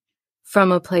coming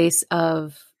from a place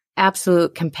of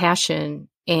absolute compassion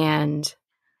and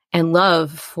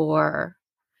love for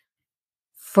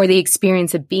the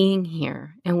experience of being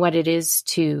here and what it is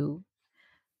to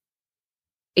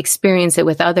experience it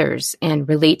with others and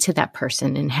relate to that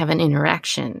person and have an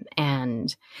interaction.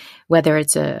 And whether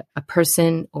it's a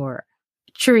person or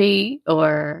a tree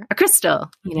or a crystal,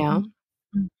 Mm-hmm.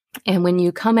 And when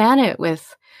you come at it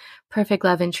with perfect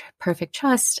love and perfect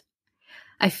trust,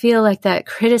 I feel like that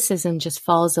criticism just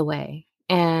falls away.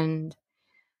 And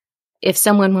if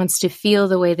someone wants to feel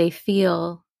the way they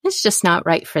feel, it's just not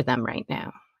right for them right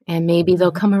now. And maybe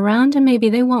they'll come around and maybe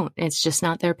they won't. It's just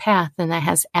not their path. And that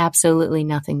has absolutely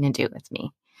nothing to do with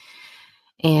me.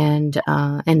 And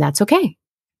that's okay.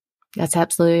 That's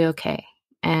absolutely okay.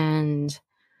 And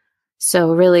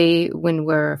so really, when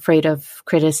we're afraid of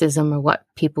criticism or what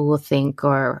people will think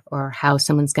or how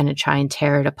someone's going to try and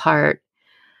tear it apart,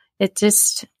 it's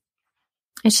just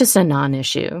a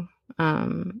non-issue.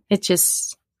 It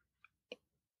just,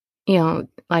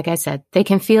 like I said, they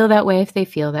can feel that way if they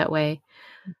feel that way.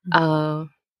 And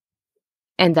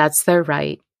that's their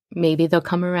right. Maybe they'll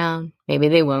come around, maybe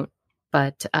they won't,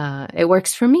 but it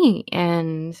works for me.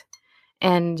 And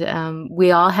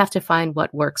we all have to find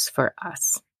what works for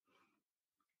us.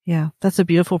 Yeah, that's a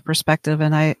beautiful perspective.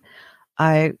 And I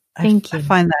Thank you. I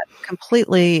find that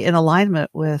completely in alignment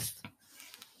with,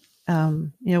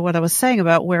 what I was saying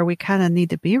about where we kind of need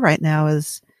to be right now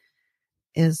is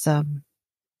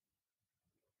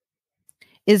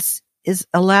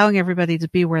allowing everybody to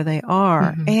be where they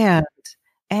are,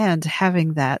 and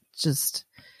having that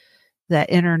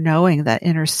inner knowing, that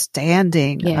inner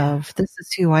standing of this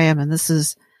is who I am and this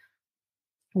is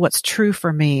what's true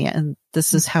for me and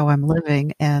this is how I'm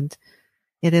living and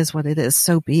it is what it is.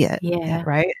 So be it. Yeah.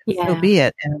 Right. Yeah. So be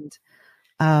it. And,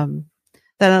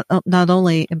 that not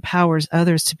only empowers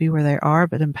others to be where they are,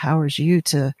 but empowers you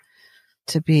to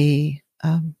be,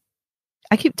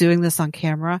 I keep doing this on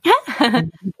camera.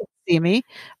 And you can see me.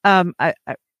 It's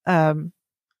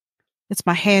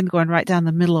my hand going right down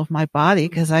the middle of my body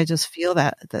because I just feel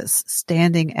this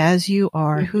standing as you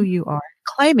are, who you are,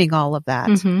 claiming all of that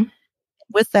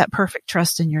with that perfect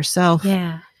trust in yourself.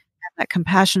 Yeah. And that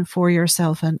compassion for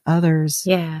yourself and others.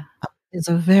 Yeah. Is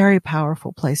a very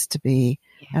powerful place to be.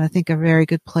 Yeah. And I think a very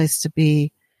good place to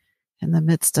be in the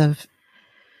midst of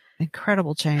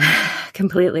incredible change.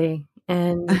 Completely.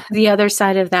 And the other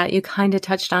side of that, you kind of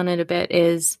touched on it a bit,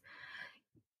 is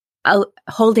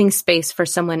holding space for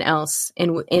someone else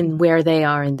in where they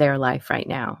are in their life right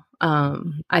now.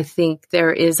 I think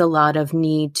there is a lot of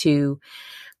need to,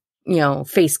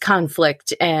 face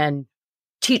conflict and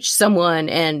teach someone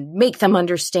and make them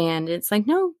understand. It's like,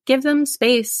 no, give them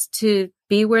space to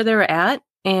be where they're at.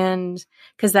 And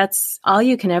because that's all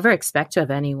you can ever expect of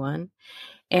anyone.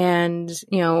 And,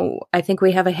 I think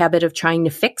we have a habit of trying to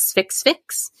fix.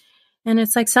 And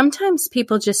it's like, sometimes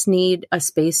people just need a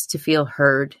space to feel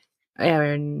heard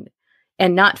and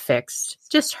not fixed,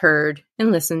 just heard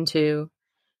and listened to.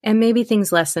 And maybe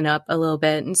things lessen up a little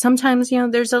bit. And sometimes,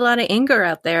 there's a lot of anger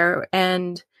out there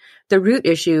and the root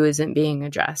issue isn't being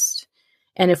addressed.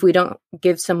 And if we don't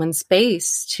give someone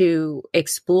space to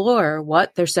explore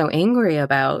what they're so angry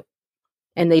about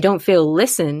and they don't feel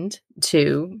listened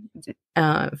to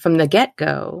from the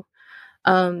get-go,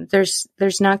 there's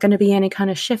not going to be any kind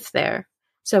of shift there.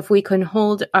 So if we can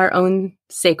hold our own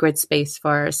sacred space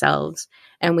for ourselves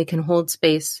and we can hold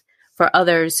space for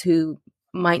others who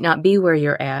might not be where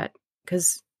you're at,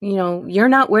 because, you're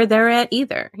not where they're at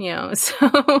either,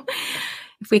 so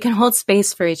if we can hold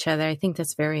space for each other, I think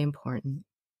that's very important.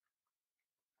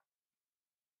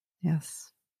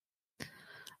 Yes.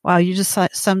 Wow, you just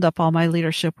summed up all my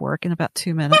leadership work in about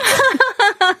 2 minutes.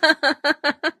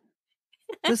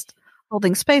 Just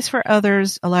holding space for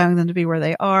others, allowing them to be where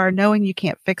they are, knowing you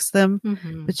can't fix them,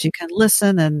 but you can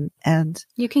listen and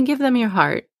you can give them your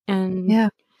heart. And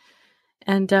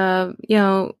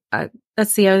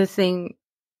that's the other thing.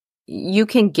 You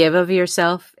can give of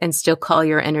yourself and still call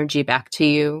your energy back to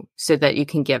you so that you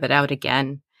can give it out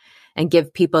again. and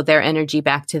give people their energy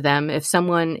back to them. If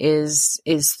someone is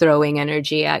throwing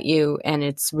energy at you and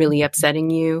it's really upsetting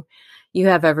you, you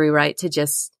have every right to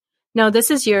just, no,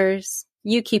 this is yours.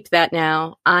 You keep that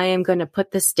now. I am going to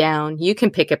put this down. You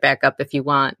can pick it back up if you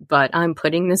want, but I'm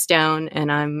putting this down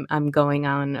and I'm going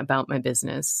on about my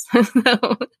business.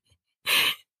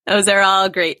 Those are all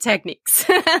great techniques.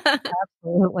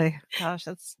 Absolutely. Gosh,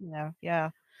 that's,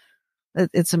 yeah.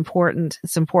 It's important.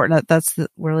 It's important. That's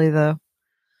really the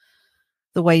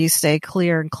way you stay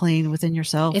clear and clean within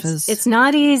yourself. It's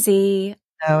not easy.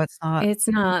 No, it's not. It's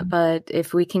not. But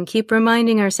if we can keep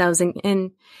reminding ourselves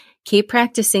and keep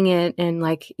practicing it, and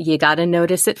like, you got to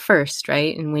notice it first,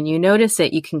 right? And when you notice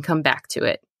it, you can come back to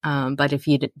it. But if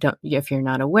you're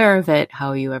not aware of it, how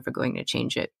are you ever going to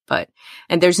change it?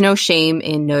 And there's no shame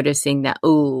in noticing that,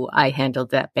 oh, I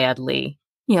handled that badly.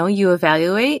 You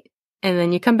evaluate and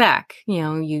then you come back,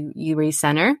 you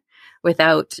recenter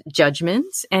without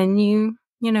judgments, and you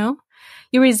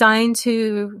resign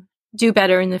to do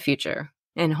better in the future.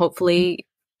 And hopefully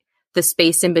the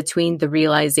space in between the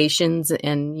realizations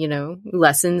and,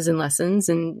 lessons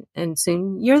and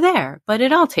soon you're there. But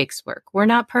it all takes work. We're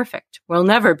not perfect. We'll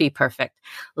never be perfect.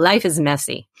 Life is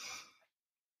messy.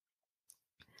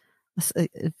 Very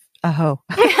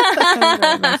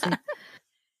messy.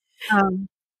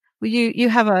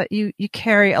 You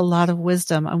carry a lot of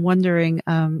wisdom. I'm wondering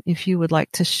if you would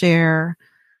like to share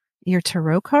your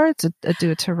tarot cards,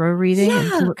 do a tarot reading, and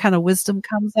see what kind of wisdom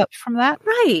comes up from that.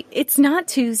 Right. It's not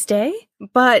Tuesday,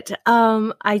 but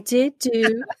I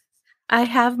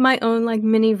have my own like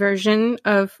mini version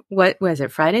of, what was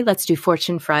it, Friday? Let's do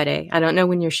Fortune Friday. I don't know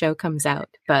when your show comes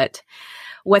out, but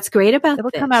what's great about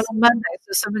It'll come out on Monday,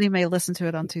 so somebody may listen to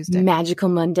it on Tuesday. Magical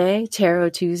Monday, Tarot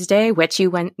Tuesday, Witchy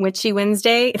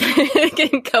Wednesday.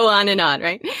 Can go on and on,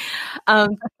 right?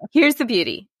 Here's the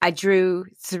beauty. I drew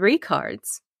 3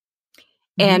 cards.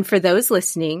 And for those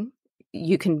listening,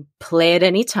 you can play at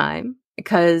any time,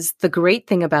 because the great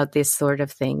thing about this sort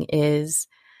of thing is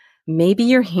maybe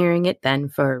you're hearing it then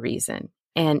for a reason.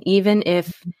 And even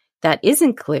if that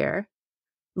isn't clear,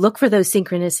 look for those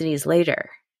synchronicities later,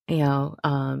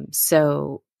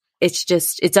 so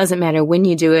it doesn't matter when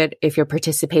you do it, if you're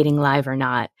participating live or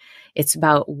not. It's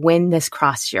about when this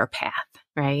crossed your path,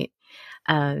 right?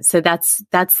 So that's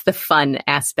the fun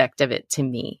aspect of it to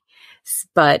me.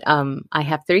 But I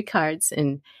have 3 cards,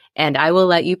 and I will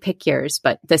let you pick yours.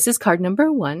 But this is card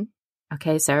number 1.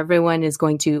 Okay, so everyone is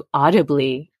going to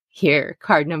audibly hear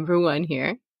card number 1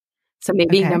 here. So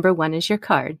maybe number 1 is your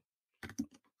card.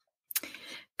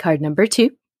 Card number 2.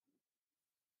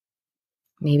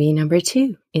 Maybe number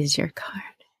 2 is your card.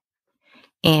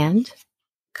 And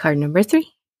card number 3.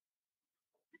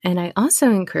 And I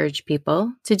also encourage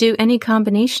people to do any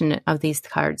combination of these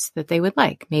cards that they would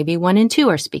like. Maybe 1 and 2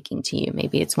 are speaking to you.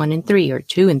 Maybe it's 1 and 3 or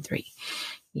 2 and 3.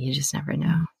 You just never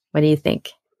know. What do you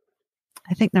think?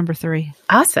 I think number 3.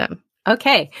 Awesome.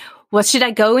 Okay. Well, should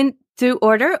I go in through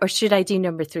order, or should I do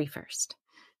number 3 first?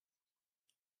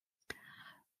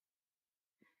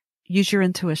 Use your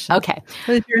intuition. Okay.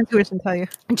 What does your intuition tell you?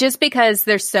 Just because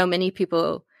there's so many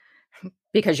people,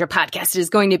 because your podcast is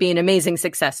going to be an amazing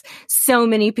success, so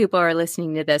many people are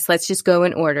listening to this. Let's just go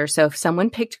in order. So if someone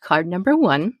picked card number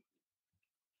 1,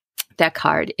 that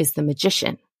card is the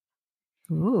Magician.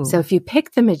 Ooh. So if you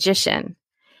pick the Magician,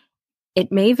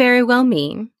 it may very well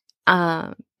mean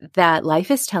that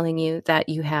life is telling you that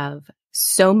you have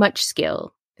so much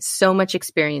skill, so much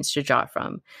experience to draw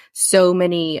from, so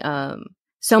many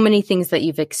things that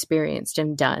you've experienced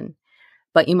and done.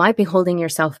 But you might be holding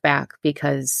yourself back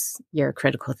because you're a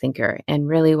critical thinker. And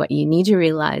really what you need to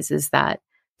realize is that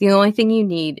the only thing you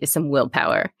need is some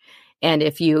willpower. And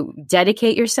if you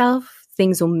dedicate yourself,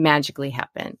 things will magically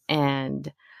happen.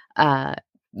 And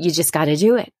you just got to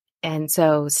do it. And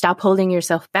so stop holding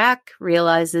yourself back,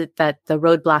 realize that the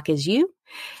roadblock is you,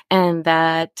 and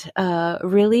that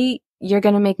really you're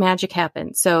going to make magic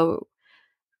happen. So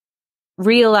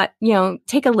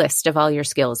take a list of all your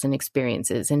skills and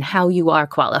experiences and how you are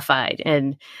qualified,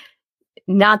 and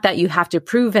not that you have to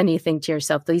prove anything to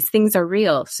yourself. These things are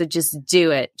real. So just do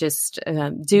it. Just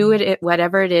do it,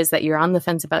 whatever it is that you're on the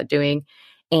fence about doing,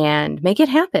 and make it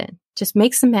happen. Just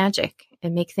make some magic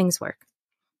and make things work.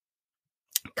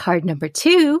 Card number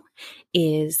 2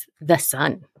 is the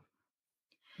Sun.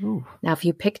 Ooh. Now, if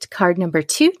you picked card number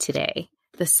 2 today,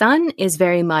 the Sun is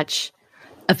very much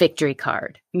a victory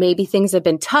card. Maybe things have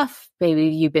been tough. Maybe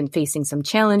you've been facing some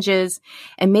challenges,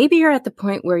 and maybe you're at the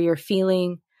point where you're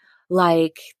feeling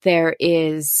like there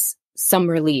is some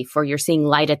relief, or you're seeing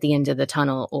light at the end of the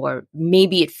tunnel, or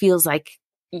maybe it feels like,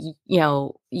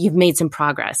 you've made some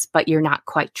progress, but you're not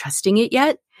quite trusting it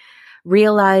yet.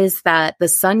 realize that the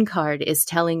Sun card is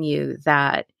telling you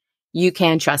that you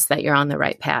can trust that you're on the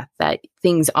right path, that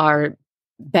things are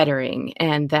bettering,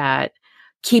 and that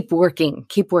keep working.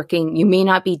 You may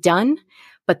not be done,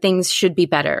 but things should be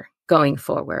better going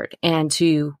forward, and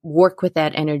to work with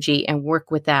that energy and work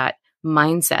with that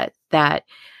mindset that,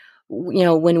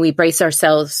 when we brace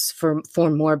ourselves for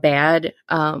more bad,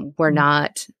 we're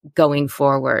not going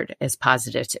forward as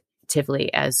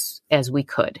positively as we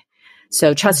could.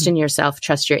 So trust in yourself,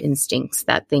 trust your instincts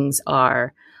that things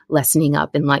are lessening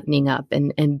up and lightening up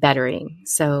and bettering.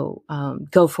 So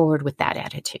go forward with that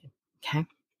attitude. Okay.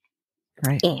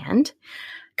 Right. And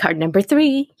card number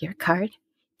 3, your card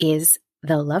is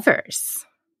the Lovers.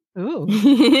 Ooh.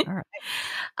 All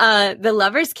right. The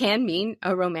Lovers can mean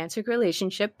a romantic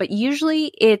relationship, but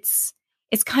usually it's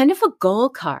kind of a goal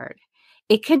card.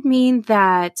 It could mean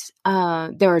that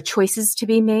there are choices to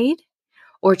be made,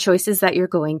 or choices that you're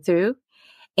going through,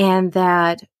 and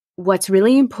that what's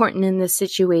really important in this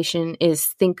situation is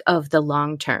think of the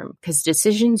long term, because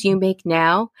decisions you make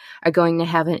now are going to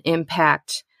have an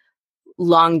impact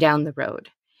long down the road.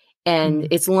 And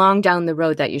it's long down the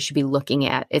road that you should be looking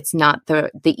at. It's not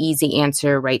the easy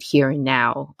answer right here and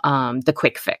now, the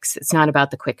quick fix. It's not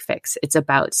about the quick fix. It's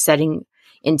about setting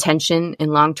intention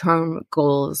and long-term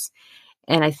goals.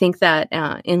 And I think that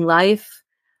in life,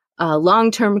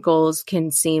 long-term goals can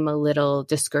seem a little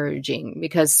discouraging,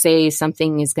 because say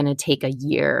something is going to take a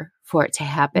year for it to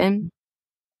happen.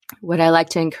 What I like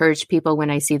to encourage people when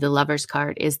I see the Lovers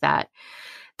card is that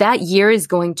year is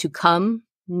going to come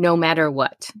no matter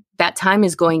what. That time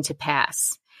is going to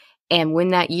pass. And when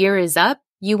that year is up,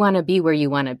 you want to be where you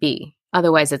want to be.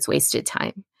 Otherwise, it's wasted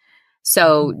time.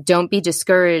 So don't be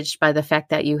discouraged by the fact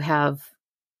that you have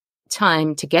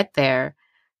time to get there.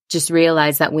 Just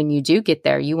realize that when you do get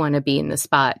there, you want to be in the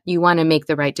spot. You want to make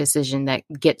the right decision that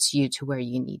gets you to where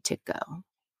you need to go.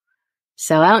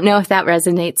 So I don't know if that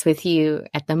resonates with you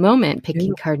at the moment,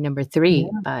 picking card number 3,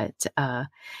 but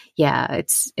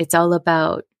it's all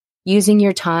about using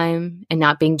your time and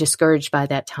not being discouraged by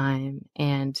that time,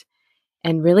 and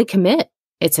really commit.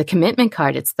 It's a commitment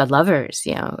card. It's the Lovers,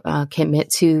 commit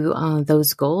to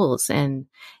those goals and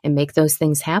make those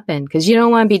things happen, because you don't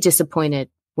want to be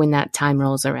disappointed when that time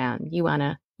rolls around. You want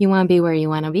to be where you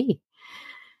want to be.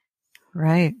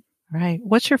 Right.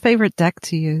 What's your favorite deck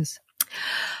to use?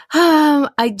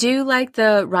 I do like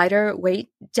the Rider-Waite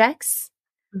decks.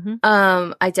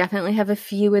 I definitely have a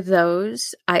few of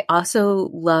those. I also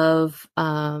love,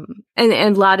 and a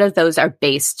lot of those are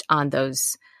based on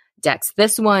those decks.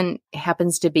 This one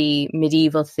happens to be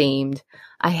medieval themed.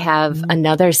 I have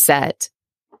another set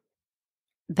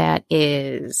that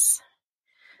is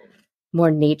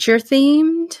more nature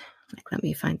themed. Let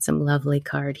me find some lovely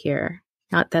card here.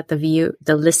 Not that the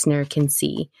listener can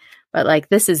see, but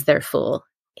this is their full.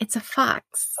 It's a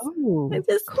fox. Oh, I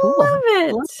just cool. love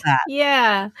it. Love that.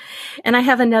 Yeah. And I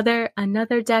have another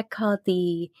deck called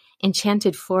the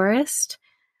Enchanted Forest,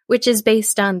 which is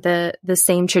based on the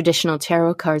same traditional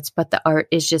tarot cards, but the art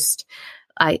is just,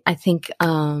 I think,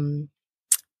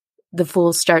 the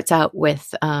Fool starts out with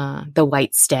the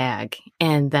white stag,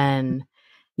 and then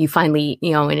you finally,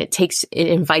 and it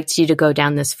invites you to go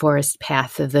down this forest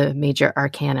path of the major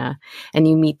arcana, and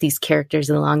you meet these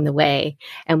characters along the way.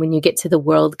 And when you get to the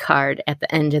World card at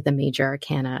the end of the major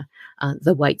arcana,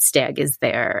 the white stag is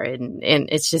there, and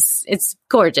it's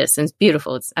gorgeous and it's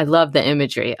beautiful. I love the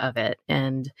imagery of it.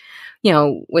 And,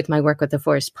 with my work with the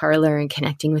Forest Parlour and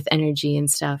connecting with energy and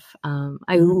stuff,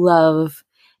 I love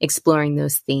exploring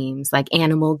those themes, like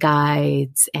animal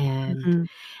guides and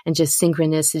just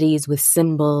synchronicities with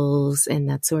symbols and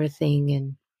that sort of thing,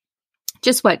 and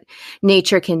just what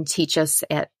nature can teach us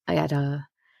at the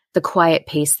quiet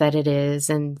pace that it is,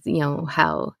 and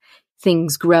how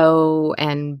things grow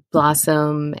and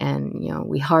blossom, and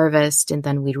we harvest and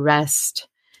then we rest.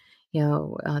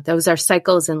 Those are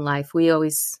cycles in life. We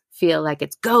always feel like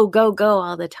it's go, go, go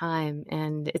all the time.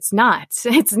 And it's not.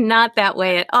 It's not that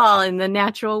way at all in the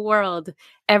natural world.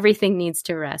 Everything needs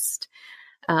to rest.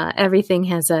 Everything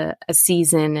has a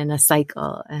season and a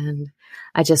cycle. And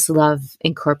I just love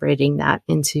incorporating that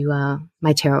into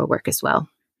my tarot work as well.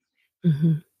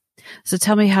 Mm-hmm. So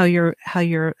tell me how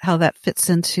that fits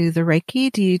into the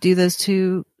Reiki. Do you do those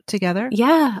two together?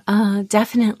 Yeah,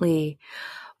 definitely.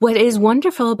 What is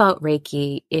wonderful about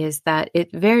Reiki is that it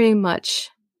very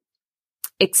much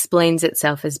explains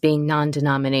itself as being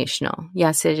non-denominational.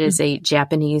 Yes, it is a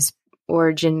Japanese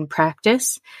origin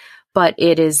practice, but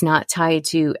it is not tied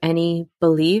to any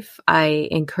belief. I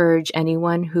encourage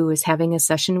anyone who is having a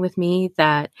session with me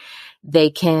that they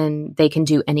can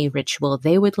do any ritual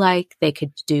they would like. They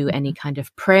could do any kind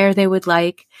of prayer they would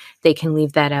like. They can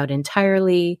leave that out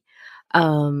entirely.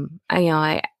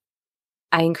 I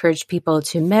encourage people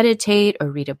to meditate or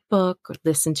read a book or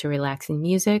listen to relaxing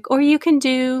music, or you can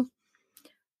do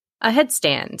a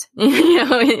headstand,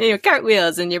 your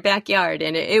cartwheels in your backyard,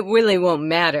 and it really won't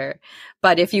matter.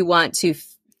 But if you want to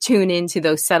tune into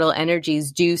those subtle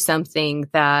energies, do something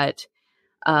that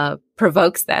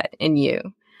provokes that in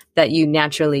you, that you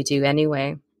naturally do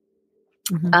anyway.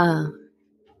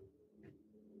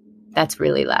 That's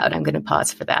really loud. I'm going to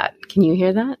pause for that. Can you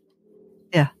hear that?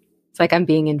 Yeah. It's like I'm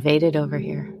being invaded over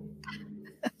here.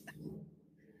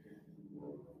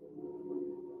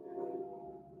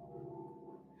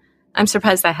 I'm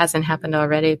surprised that hasn't happened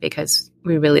already because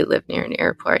we really live near an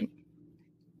airport.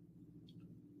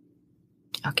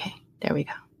 Okay, there we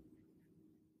go.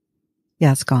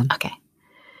 Yeah, it's gone. Okay.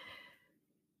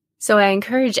 So I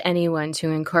encourage anyone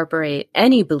to incorporate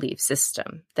any belief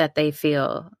system that they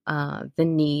feel the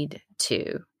need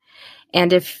to.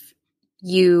 And if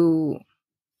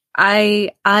I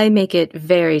make it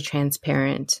very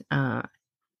transparent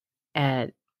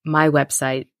at my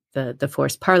website, the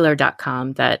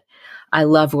forestparlour.com, that I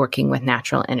love working with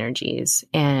natural energies.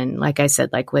 And like I said,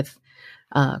 like with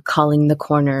calling the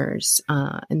corners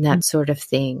and that sort of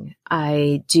thing,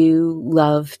 I do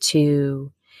love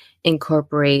to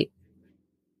incorporate.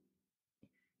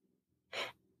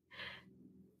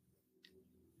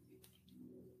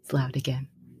 It's loud again.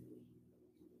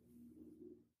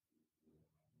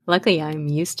 Luckily, I'm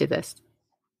used to this.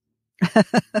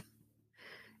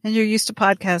 And you're used to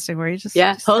podcasting where you just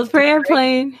hold for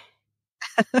airplane.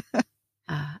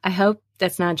 I hope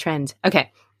that's not a trend.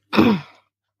 Okay.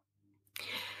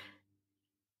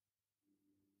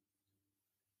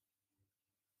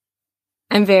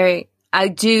 I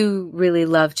do really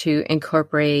love to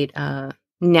incorporate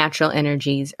natural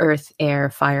energies, earth, air,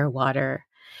 fire, water,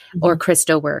 or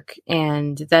crystal work.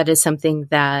 And that is something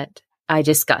that I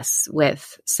discuss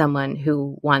with someone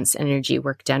who wants energy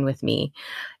work done with me.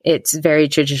 It's very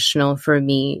traditional for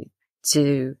me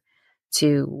to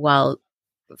while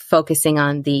focusing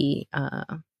on the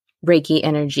Reiki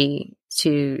energy,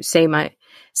 to say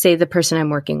the person I'm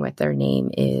working with, their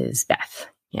name is Beth.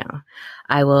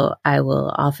 I will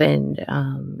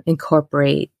often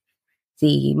incorporate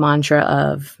the mantra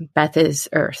of Beth is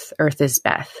earth, earth is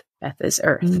Beth, Beth is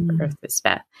earth, earth is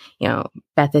Beth,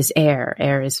 Beth is air,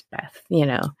 air is Beth,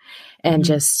 and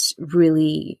just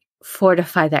really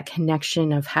fortify that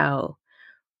connection of how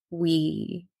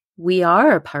we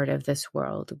are a part of this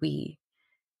world. We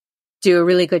do a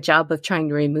really good job of trying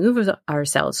to remove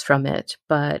ourselves from it,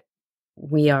 but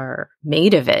we are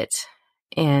made of it.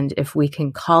 And if we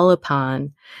can call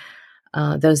upon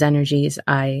those energies,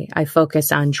 I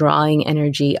focus on drawing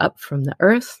energy up from the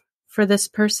earth for this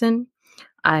person.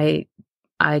 I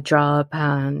draw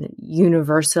upon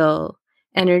universal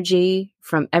energy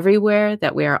from everywhere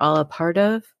that we are all a part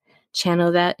of,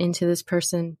 channel that into this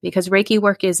person, because Reiki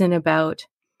work isn't about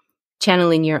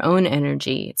channeling your own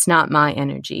energy. It's not my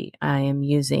energy. I am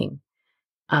using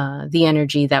the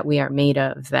energy that we are made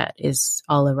of, that is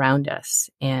all around us.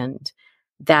 And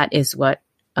that is what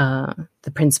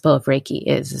the principle of Reiki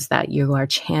is that you are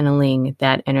channeling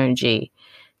that energy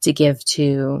to give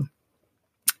to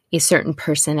a certain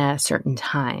person at a certain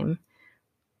time,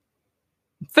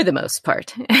 for the most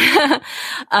part.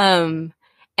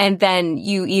 And then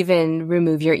you even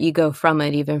remove your ego from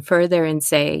it even further and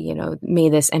say, may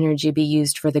this energy be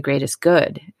used for the greatest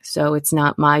good. So it's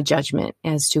not my judgment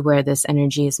as to where this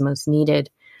energy is most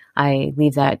needed. I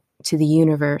leave that to the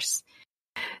universe.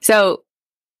 So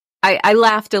I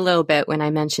laughed a little bit when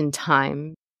I mentioned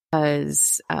time,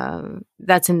 because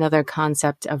that's another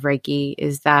concept of Reiki,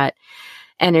 is that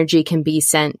energy can be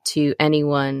sent to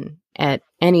anyone at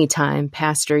any time,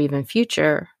 past or even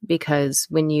future, because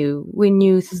when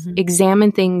you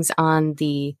examine things on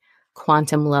the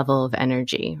quantum level of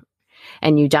energy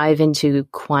and you dive into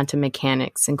quantum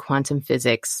mechanics and quantum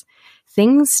physics,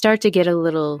 things start to get a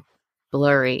little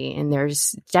blurry, and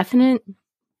there's definite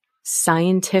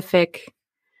scientific,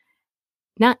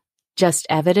 not just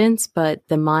evidence, but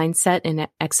the mindset and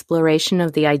exploration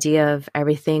of the idea of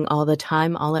everything all the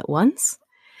time, all at once.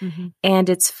 And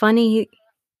it's funny,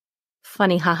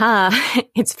 haha.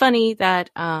 It's funny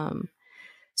that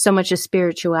so much of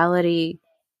spirituality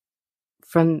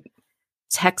from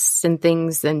texts and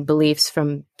things and beliefs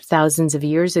from thousands of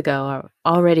years ago are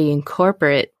already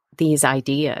incorporate these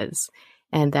ideas,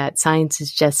 and that science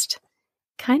is just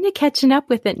kind of catching up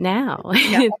with it now.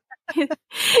 Yeah.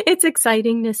 It's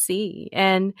exciting to see.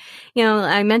 And,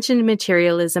 I mentioned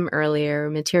materialism earlier.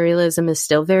 Materialism is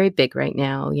still very big right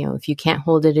now. If you can't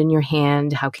hold it in your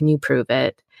hand, how can you prove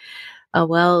it?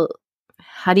 Well,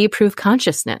 how do you prove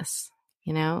consciousness?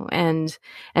 And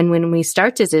when we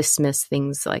start to dismiss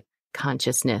things like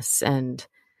consciousness and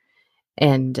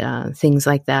things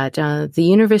like that, the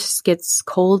universe gets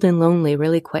cold and lonely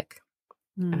really quick.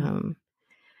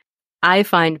 I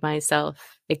find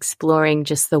myself exploring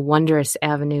just the wondrous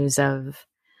avenues of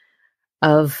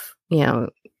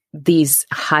these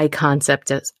high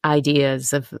concept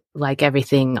ideas of like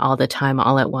everything all the time,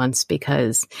 all at once,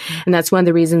 and that's one of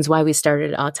the reasons why we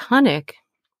started Odd Tonic,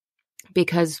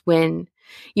 because when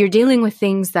you're dealing with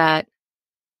things that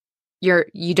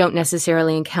you don't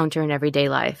necessarily encounter in everyday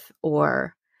life,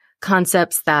 or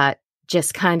concepts that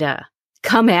just kind of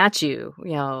come at you,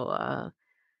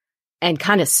 and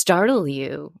kind of startle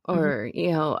you, or,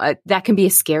 that can be a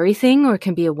scary thing or it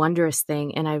can be a wondrous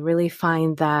thing. And I really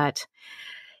find that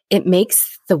it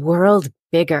makes the world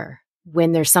bigger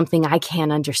when there's something I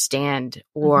can't understand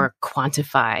or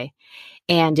quantify.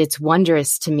 And it's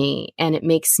wondrous to me. And it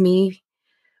makes me,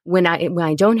 when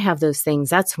I don't have those things,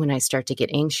 that's when I start to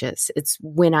get anxious. It's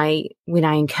when I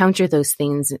encounter those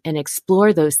things and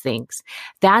explore those things,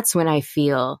 that's when I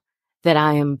feel that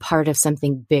I am part of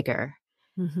something bigger.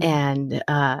 And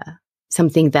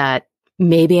something that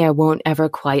maybe I won't ever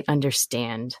quite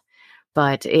understand,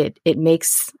 but it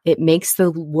makes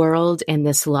the world and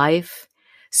this life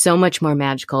so much more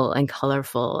magical and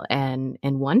colorful and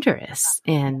wondrous.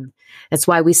 And that's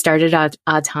why we started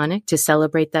Odd Tonic, to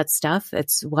celebrate that stuff.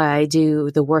 That's why I do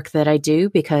the work that I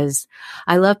do, because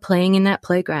I love playing in that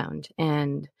playground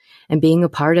and being a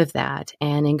part of that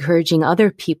and encouraging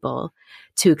other people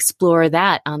to explore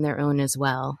that on their own as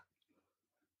well.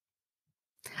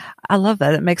 I love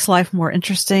that. It makes life more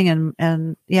interesting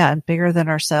and bigger than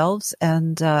ourselves,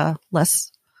 and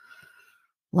less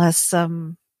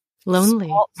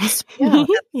lonely. Small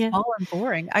and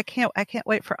boring. I can't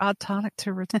wait for Odd Tonic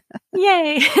to return.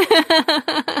 Yay.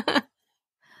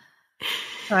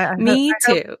 Me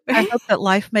too. I hope that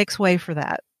life makes way for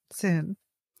that soon.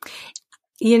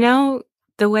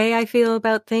 The way I feel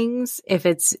about things, if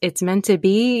it's meant to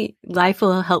be, life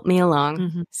will help me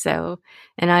along. So,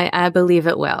 and I believe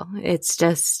it will. It's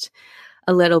just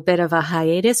a little bit of a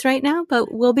hiatus right now,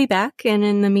 but we'll be back. And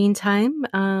in the meantime,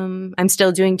 I'm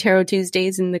still doing Tarot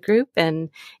Tuesdays in the group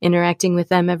and interacting with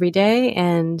them every day.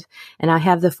 And I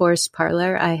have the Forest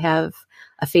Parlour. I have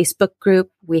a Facebook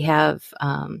group. We have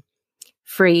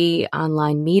free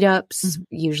online meetups,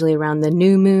 usually around the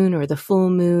new moon or the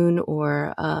full moon,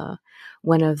 or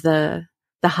one of the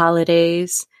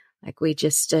holidays. Like we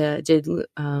just did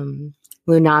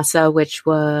Lunasa, which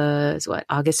was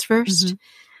August 1st,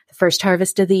 the first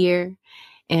harvest of the year.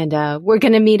 And we're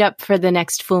going to meet up for the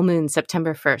next full moon,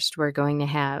 September 1st. We're going to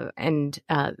have, and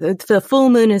the full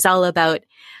moon is all about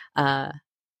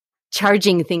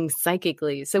charging things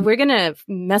psychically. So we're going to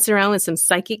mess around with some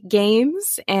psychic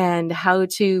games and how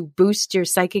to boost your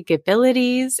psychic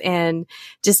abilities and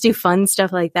just do fun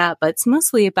stuff like that. But it's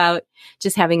mostly about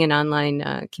just having an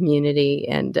online community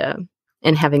and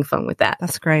having fun with that.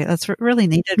 That's great. That's really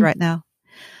needed right now.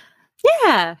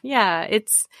 Yeah.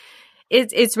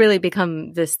 It's really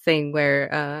become this thing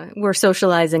where we're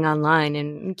socializing online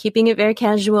and keeping it very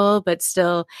casual, but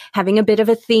still having a bit of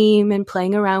a theme and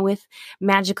playing around with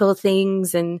magical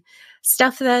things and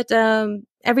stuff that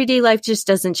everyday life just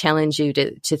doesn't challenge you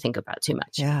to think about too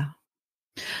much. Yeah.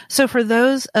 So for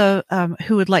those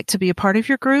who would like to be a part of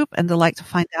your group and to like to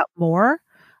find out more,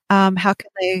 how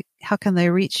can they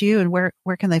reach you, and where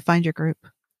can they find your group?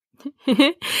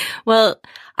 Well,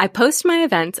 I post my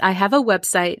events. I have a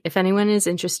website. If anyone is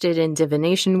interested in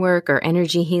divination work or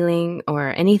energy healing or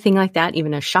anything like that,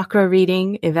 even a chakra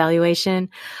reading evaluation,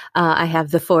 I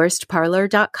have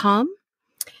theforestparlour.com.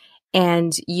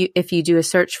 And if you do a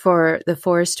search for the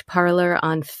Forest Parlour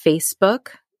on Facebook,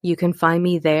 you can find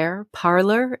me there.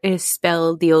 Parlour is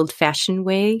spelled the old-fashioned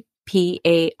way,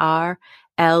 Parlour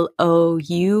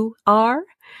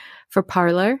for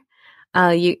parlor.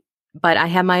 But I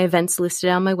have my events listed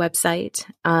on my website,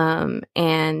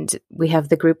 and we have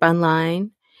the group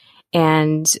online,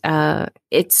 and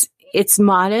it's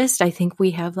modest. I think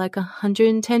we have like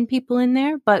 110 people in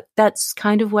there, but that's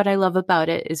kind of what I love about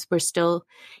it, is we're still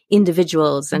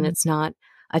individuals, and it's not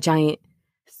a giant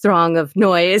throng of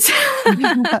noise.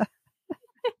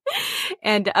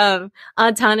 And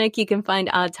Odd Tonic, you can find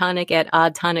Odd Tonic at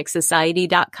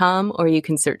oddtonicsociety.com, or you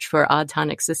can search for Odd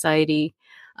Tonic Society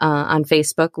on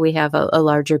Facebook. We have a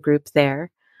larger group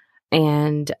there.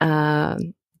 And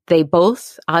they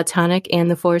both, Odd Tonic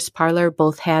and the Forest Parlour,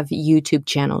 both have YouTube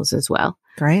channels as well.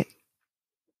 Great.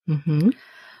 Mm-hmm.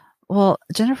 Well,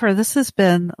 Jennifer, this has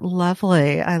been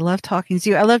lovely. I love talking to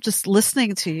you. I love just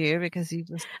listening to you because you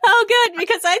just... Oh, good,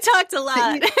 because I talked a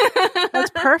lot.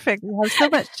 That's perfect. You have so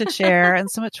much to share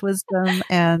and so much wisdom.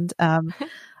 And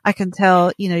I can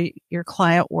tell, your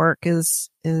client work is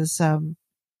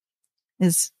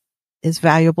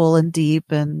valuable and deep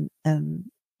and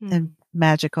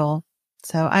magical.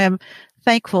 So I am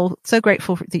thankful, so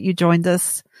grateful that you joined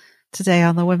us today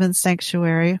on the Women's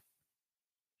Sanctuary.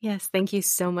 Yes, thank you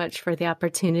so much for the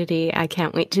opportunity. I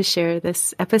can't wait to share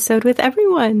this episode with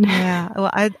everyone. Yeah, well,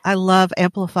 I love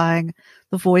amplifying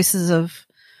the voices of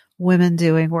women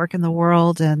doing work in the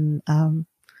world and,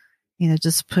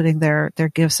 just putting their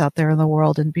gifts out there in the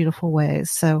world in beautiful ways.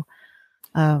 So,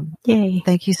 yay.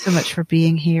 Thank you so much for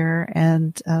being here.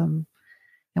 And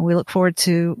we look forward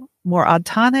to more Odd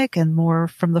Tonic and more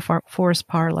from the Forest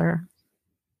Parlour.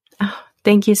 Oh,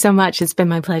 thank you so much. It's been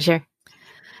my pleasure.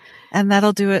 And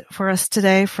that'll do it for us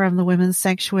today from the Women's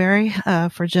Sanctuary.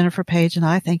 For Jennifer Page and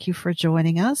I, thank you for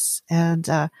joining us. And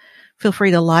feel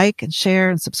free to like and share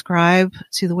and subscribe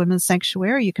to the Women's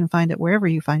Sanctuary. You can find it wherever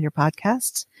you find your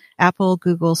podcasts, Apple,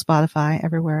 Google, Spotify,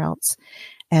 everywhere else.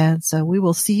 And so we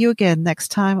will see you again next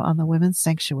time on the Women's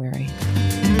Sanctuary.